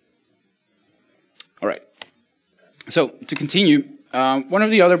 All right. So to continue, one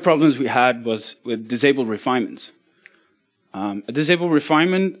of the other problems we had was with disabled refinements. A disabled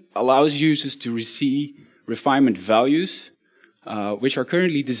refinement allows users to receive refinement values, which are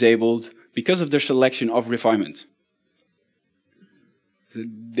currently disabled because of their selection of refinement.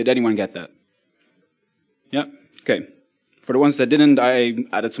 Did anyone get that? Yeah? Okay. For the ones that didn't, I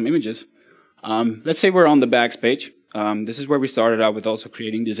added some images. Let's say we're on the bags page. This is where we started out with also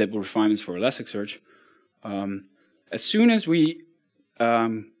creating disabled refinements for ElasticSearch. As soon as we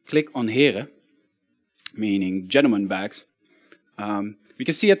click on Heren, meaning gentleman bags, we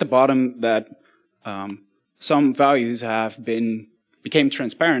can see at the bottom that some values became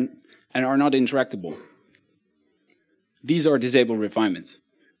transparent and are not interactable. These are disabled refinements.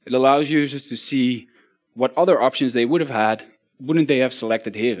 It allows users to see what other options they would have had, wouldn't they have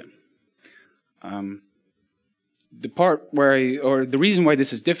selected Heren. The reason why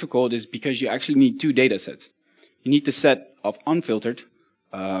this is difficult is because you actually need two data sets. You need the set of unfiltered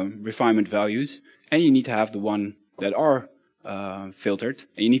refinement values, and you need to have the one that are filtered,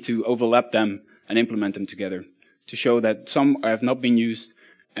 and you need to overlap them and implement them together to show that some have not been used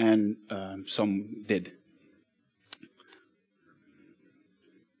and some did.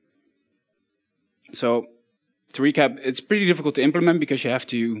 So to recap, it's pretty difficult to implement because you have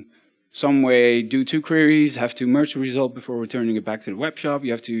to some way do two queries, have to merge the result before returning it back to the web shop.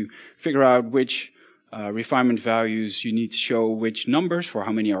 You have to figure out which refinement values you need to show which numbers for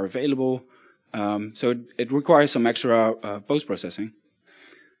how many are available. So it requires some extra post-processing.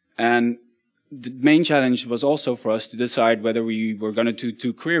 And the main challenge was also for us to decide whether we were going to do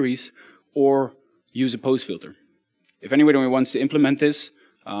two queries or use a post filter. If anybody wants to implement this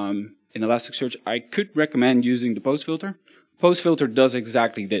in Elasticsearch, I could recommend using the post filter. Post filter does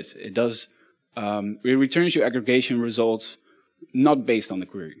exactly this. It returns you aggregation results not based on the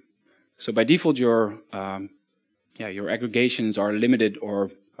query. So by default, your aggregations are limited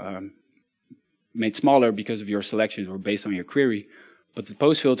or made smaller because of your selections or based on your query. But the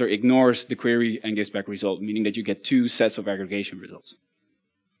post filter ignores the query and gives back result, meaning that you get two sets of aggregation results.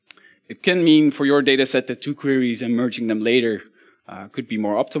 It can mean for your data set that two queries and merging them later could be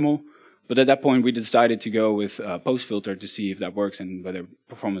more optimal. But at that point, we decided to go with post filter to see if that works and whether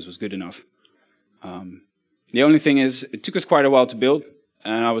performance was good enough. The only thing is, it took us quite a while to build,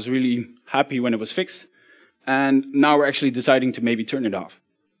 and I was really happy when it was fixed. And now we're actually deciding to maybe turn it off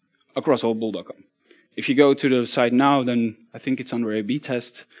across all bool.com. If you go to the site now, then I think it's under A/B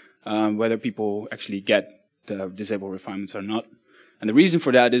test whether people actually get the disabled refinements or not. And the reason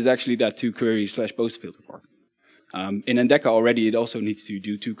for that is actually that two queries / post filter part. In Endeca already, it also needs to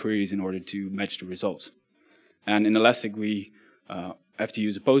do two queries in order to match the results. And in Elastic, we have to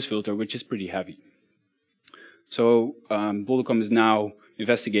use a post filter, which is pretty heavy. So bool.com is now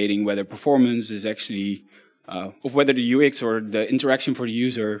investigating whether performance is actually, of whether the UX or the interaction for the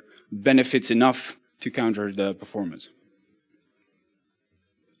user benefits enough to counter the performance.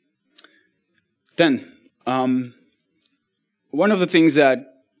 Then, one of the things that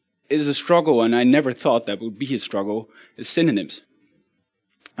is a struggle, and I never thought that would be a struggle, is synonyms.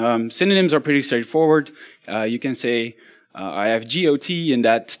 Synonyms are pretty straightforward. You can say, I have GOT, and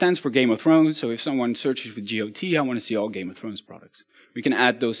that stands for Game of Thrones, so if someone searches with GOT, I want to see all Game of Thrones products. We can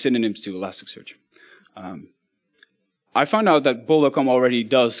add those synonyms to Elasticsearch. I found out that bool.com already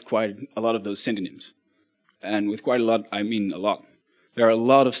does quite a lot of those synonyms. And with quite a lot, I mean a lot. There are a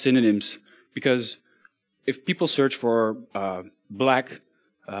lot of synonyms, because if people search for black,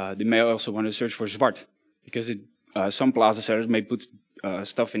 they may also want to search for zwart, because some Plaza sellers may put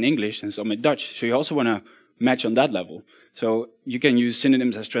stuff in English and some in Dutch. So you also want to match on that level. So you can use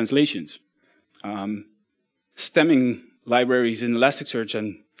synonyms as translations. Stemming libraries in Elasticsearch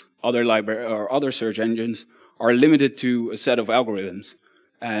and other search engines are limited to a set of algorithms.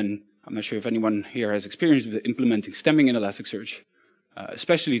 And I'm not sure if anyone here has experience with implementing stemming in Elasticsearch,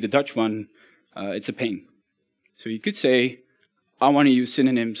 especially the Dutch one. It's a pain. So you could say, I want to use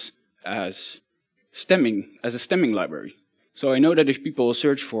synonyms as a stemming library. So I know that if people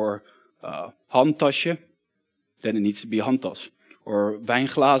search for handtasje, then it needs to be handtas. Or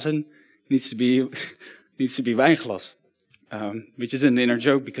wijnglazen needs to be wijnglas. Which is an inner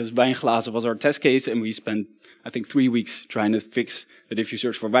joke because wijnglazen was our test case, and we spent, I think, 3 weeks trying to fix that if you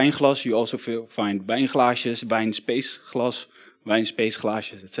search for wijnglas, you also find wijnglaasjes, wijnspace-glas,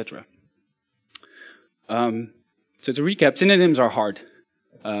 wijnspace-glaasjes, etc. So to recap, synonyms are hard.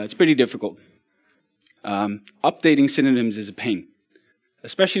 It's pretty difficult. Updating synonyms is a pain.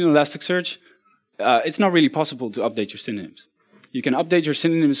 Especially in Elasticsearch, it's not really possible to update your synonyms. You can update your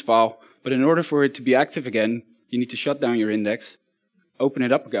synonyms file, but in order for it to be active again, you need to shut down your index, open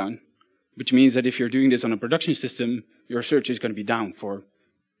it up again, which means that if you're doing this on a production system, your search is going to be down for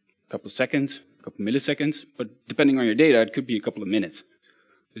a couple of seconds, a couple of milliseconds, but depending on your data, it could be a couple of minutes,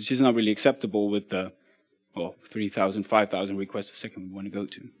 which is not really acceptable with the 3,000, 5,000 requests a second we want to go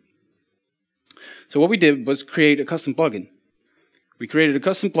to. So what we did was create a custom plugin. We created a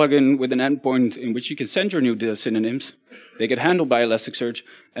custom plugin with an endpoint in which you can send your new synonyms. They get handled by Elasticsearch,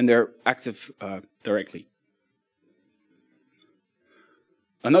 and they're active directly.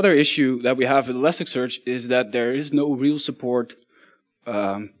 Another issue that we have with Elasticsearch is that there is no real support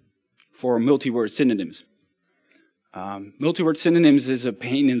for multi-word synonyms. Multi-word synonyms is a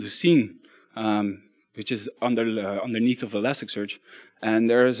pain in the scene, which is underneath of Elasticsearch, and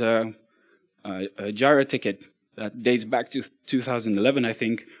there is a Jira ticket that dates back to 2011, I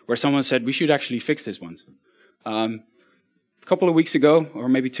think, where someone said we should actually fix this once. A couple of weeks ago, or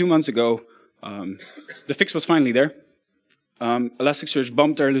maybe 2 months ago, the fix was finally there. Elasticsearch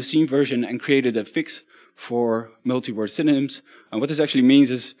bumped their Lucene version and created a fix for multi-word synonyms. And what this actually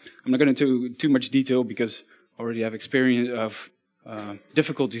means is, I'm not going into too much detail because I already have experience of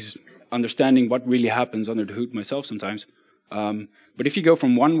difficulties understanding what really happens under the hood myself sometimes. But if you go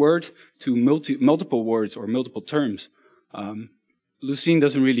from one word to multiple words or multiple terms, Lucene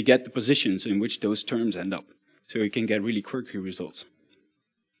doesn't really get the positions in which those terms end up. So you can get really quirky results.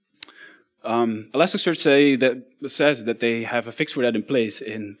 Elasticsearch says that they have a fix for that in place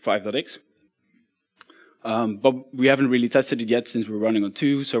in 5.x. But we haven't really tested it yet since we're running on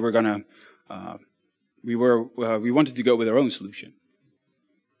 2, so we're gonna, we wanted to go with our own solution.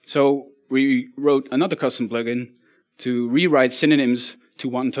 So we wrote another custom plugin to rewrite synonyms to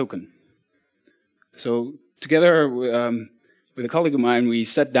one token. So together with a colleague of mine, we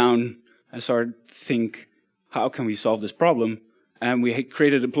sat down and started to think, how can we solve this problem? And we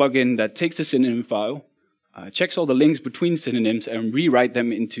created a plugin that takes the synonym file, checks all the links between synonyms, and rewrite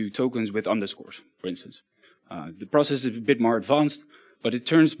them into tokens with underscores, for instance. The process is a bit more advanced, but it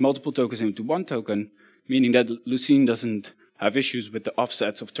turns multiple tokens into one token, meaning that Lucene doesn't have issues with the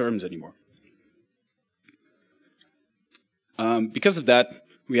offsets of terms anymore. Because of that,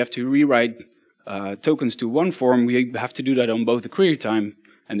 we have to rewrite tokens to one form. We have to do that on both the query time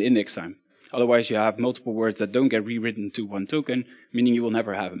and the index time. Otherwise, you have multiple words that don't get rewritten to one token, meaning you will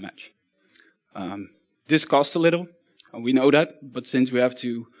never have a match. This costs a little, we know that, but since we have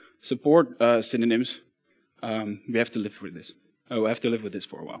to support synonyms, we have to live with this. We have to live with this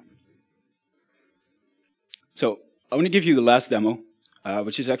for a while. So I want to give you the last demo,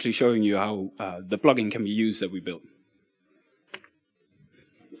 which is actually showing you how the plugin can be used that we built.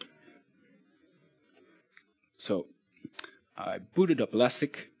 So I booted up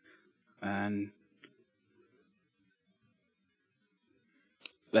Elastic, and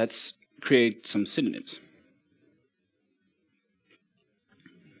let's create some synonyms.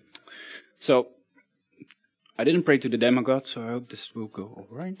 So I didn't pray to the demo god, so I hope this will go all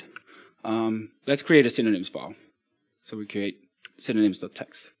right. Let's create a synonyms file. So we create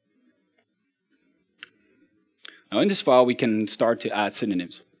synonyms.txt. Now in this file, we can start to add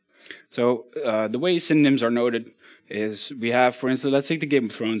synonyms. So the way synonyms are noted is we have, for instance, let's take the Game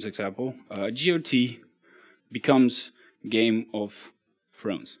of Thrones example. GOT becomes Game of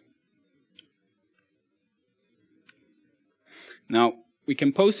Thrones. Now, we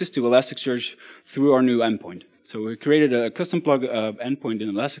can post this to Elasticsearch through our new endpoint. So we created a custom plug endpoint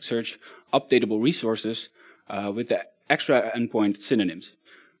in Elasticsearch, updatable resources, with the extra endpoint synonyms.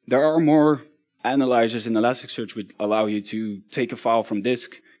 There are more analyzers in Elasticsearch which allow you to take a file from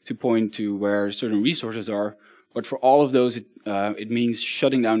disk to point to where certain resources are, But for all of those, it means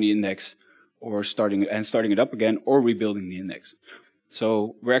shutting down the index or starting it up again, or rebuilding the index.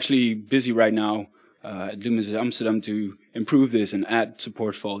 So we're actually busy right now at Luminis Amsterdam to improve this and add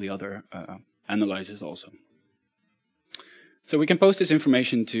support for all the other analyzers also. So we can post this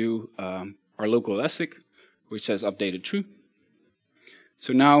information to our local Elastic, which says updated true.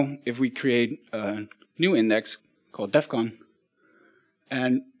 So now if we create a new index called DevCon,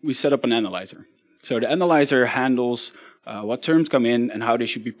 and we set up an analyzer. So the analyzer handles what terms come in and how they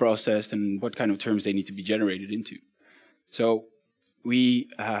should be processed and what kind of terms they need to be generated into. So we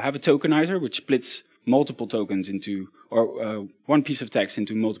have a tokenizer which splits multiple tokens into, or one piece of text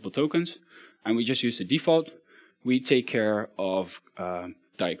into multiple tokens, and we just use the default. We take care of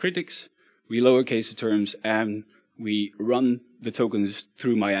diacritics, we lowercase the terms, and we run the tokens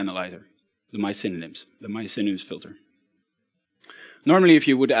through my analyzer, the my synonyms filter. Normally, if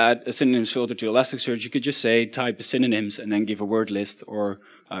you would add a synonyms filter to ElasticSearch, you could just say type synonyms and then give a word list, or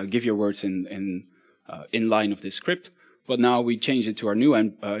give your words in line of this script. But now we change it to our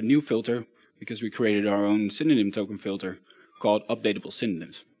new filter because we created our own synonym token filter called updatable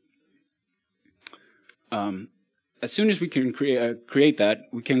synonyms. As soon as we can create that,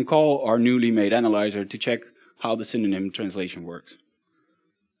 we can call our newly made analyzer to check how the synonym translation works.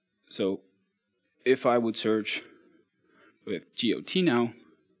 So if I would search with GOT now,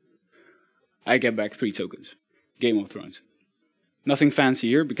 I get back 3 tokens. Game of Thrones. Nothing fancy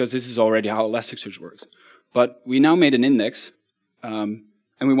here because this is already how ElasticSearch works. But we now made an index and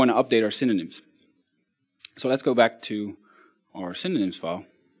we want to update our synonyms. So let's go back to our synonyms file.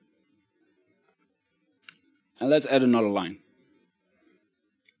 And let's add another line.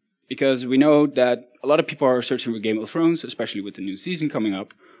 Because we know that a lot of people are searching for Game of Thrones, especially with the new season coming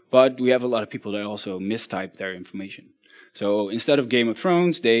up, but we have a lot of people that also mistype their information. So instead of Game of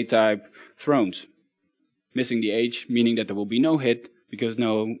Thrones, they type Thrones, missing the H, meaning that there will be no hit, because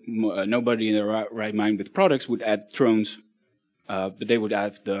nobody in their right mind with products would add Thrones, but they would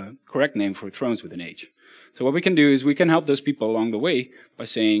add the correct name for Thrones with an H. So what we can do is we can help those people along the way by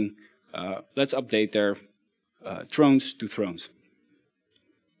saying, let's update their Thrones to Thrones.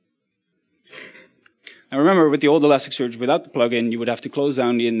 Now remember, with the old Elasticsearch, without the plugin, you would have to close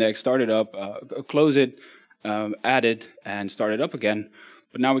down the index, start it up, close it, add it, and start it up again.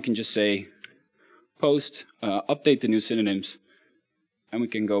 But now we can just say post, update the new synonyms, and we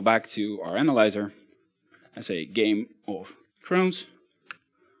can go back to our analyzer and say Game of Thrones,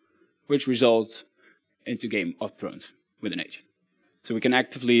 which results into Game of Thrones with an H. So we can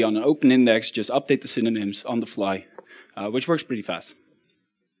actively, on an open index, just update the synonyms on the fly, which works pretty fast.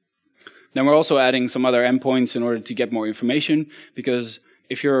 Then we're also adding some other endpoints in order to get more information, because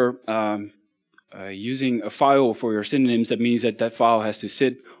if you're using a file for your synonyms, that means that that file has to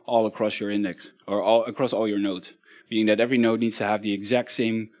sit all across your index, or across all your nodes, meaning that every node needs to have the exact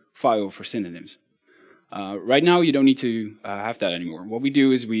same file for synonyms. Right now, you don't need to have that anymore. What we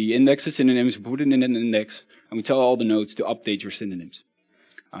do is we index the synonyms, we put it in an index, and we tell all the nodes to update your synonyms.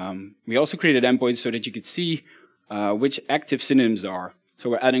 We also created endpoints so that you could see which active synonyms there are. So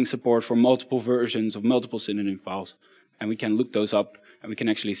we're adding support for multiple versions of multiple synonym files, and we can look those up, and we can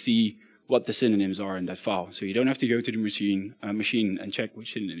actually see what the synonyms are in that file. So you don't have to go to the machine and check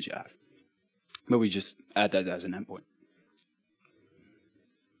which synonyms you have. But we just add that as an endpoint.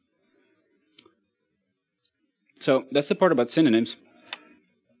 So that's the part about synonyms.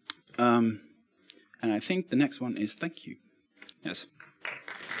 And I think the next one is thank you. Yes.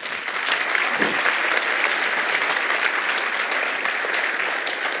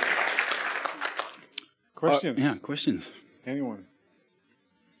 Questions? Yeah, questions. Anyone?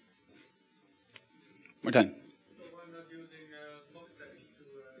 Martin. So why not using LogStash to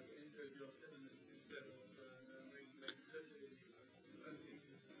insert your synonyms instead of making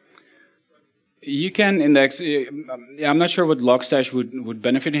You can index. Yeah, I'm not sure what LogStash would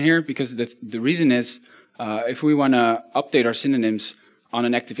benefit in here, because the reason is if we want to update our synonyms on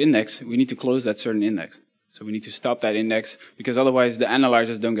an active index, we need to close that certain index. So we need to stop that index, because otherwise the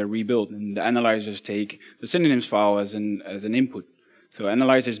analyzers don't get rebuilt, and the analyzers take the synonyms file as an input. So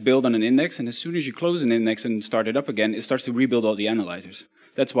analyzers build on an index, and as soon as you close an index and start it up again, it starts to rebuild all the analyzers.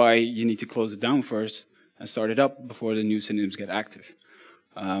 That's why you need to close it down first and start it up before the new synonyms get active.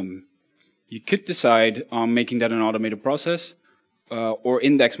 You could decide on making that an automated process, or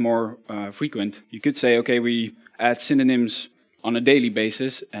index more frequent. You could say, okay, we add synonyms on a daily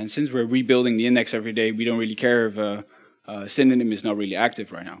basis, and since we're rebuilding the index every day, we don't really care if a synonym is not really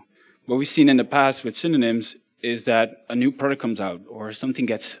active right now. What we've seen in the past with synonyms is that a new product comes out, or something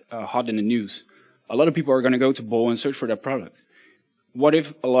gets hot in the news. A lot of people are going to go to Bol and search for that product. what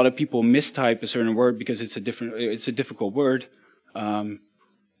if a lot of people mistype a certain word because it's a difficult word?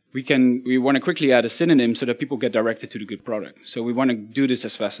 We want to quickly add a synonym so that people get directed to the good product. So we want to do this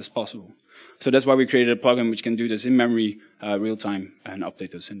as fast as possible. So that's why we created a plugin which can do this in memory, real time, and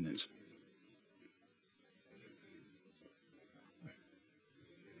update those synonyms.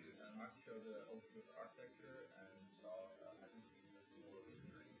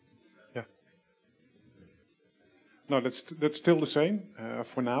 Yeah. No, that's still the same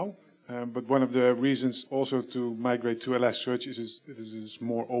for now. But one of the reasons also to migrate to ElasticSearch is it is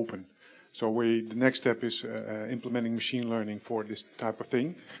more open. So the next step is implementing machine learning for this type of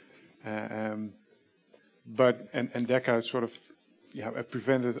thing. But Endeca sort of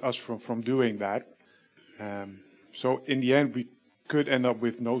prevented us from doing that. So in the end, we could end up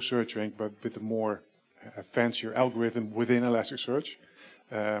with no search rank, but with a more fancier algorithm within Elasticsearch.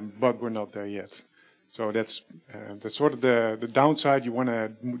 But we're not there yet. So that's sort of the downside. You want to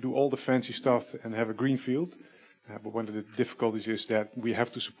do all the fancy stuff and have a green field. But one of the difficulties is that we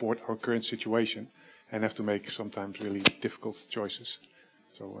have to support our current situation and have to make sometimes really difficult choices.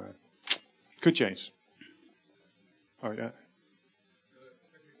 So could change. Oh, yeah.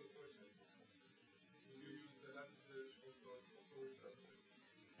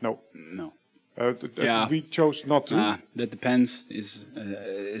 No. No. Yeah. We chose not to. That depends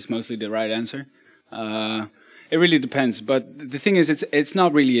is mostly the right answer. It really depends, but the thing is, it's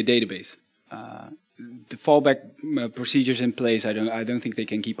not really a database. The fallback procedures in place, I don't think they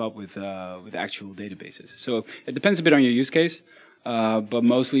can keep up with actual databases. So it depends a bit on your use case, but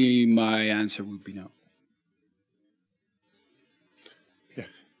mostly my answer would be no. Yeah.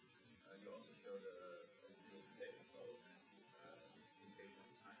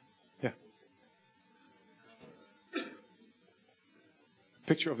 Yeah.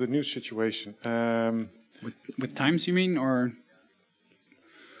 Picture of the new situation. With times, you mean, or?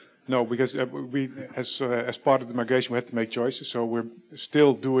 No, because we, as part of the migration, we had to make choices. So we're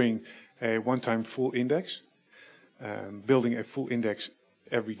still doing a one-time full index, building a full index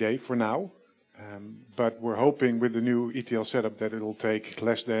every day for now. But we're hoping with the new ETL setup that it'll take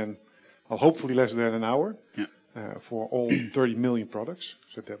less than, well, hopefully less than an hour for all 30 million products.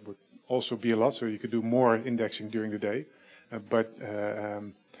 So that would also be a lot. So you could do more indexing during the day. But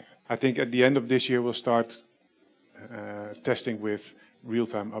I think at the end of this year, we'll start testing with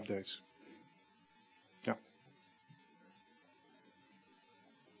real-time updates. Yeah.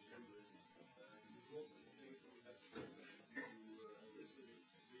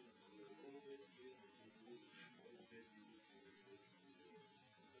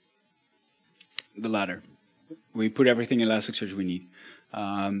 The latter. We put everything in Elasticsearch we need.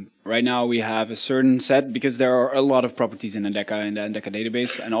 Right now we have a certain set, because there are a lot of properties in Endeca and the Endeca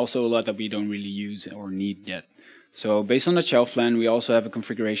database, and also a lot that we don't really use or need yet. So based on the shelf plan, we also have a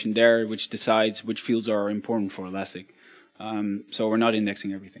configuration there which decides which fields are important for Elastic. So we're not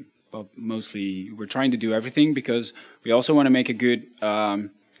indexing everything, but mostly we're trying to do everything because we also want to make a good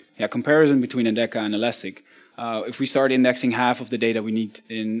comparison between Endeca and Elastic. If we start indexing half of the data we need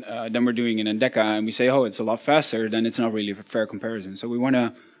in, then we're doing in Endeca, and we say, oh, it's a lot faster, then it's not really a fair comparison. So we want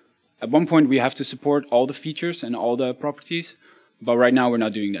to, at one point, we have to support all the features and all the properties, but right now we're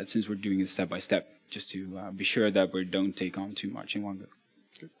not doing that since we're doing it step by step, just to be sure that we don't take on too much in one go.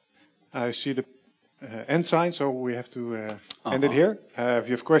 Good. I see the end sign, so we have to end it here. If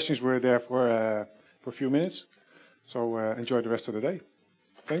you have questions, we're there for a few minutes. So enjoy the rest of the day.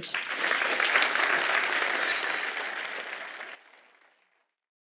 Thanks.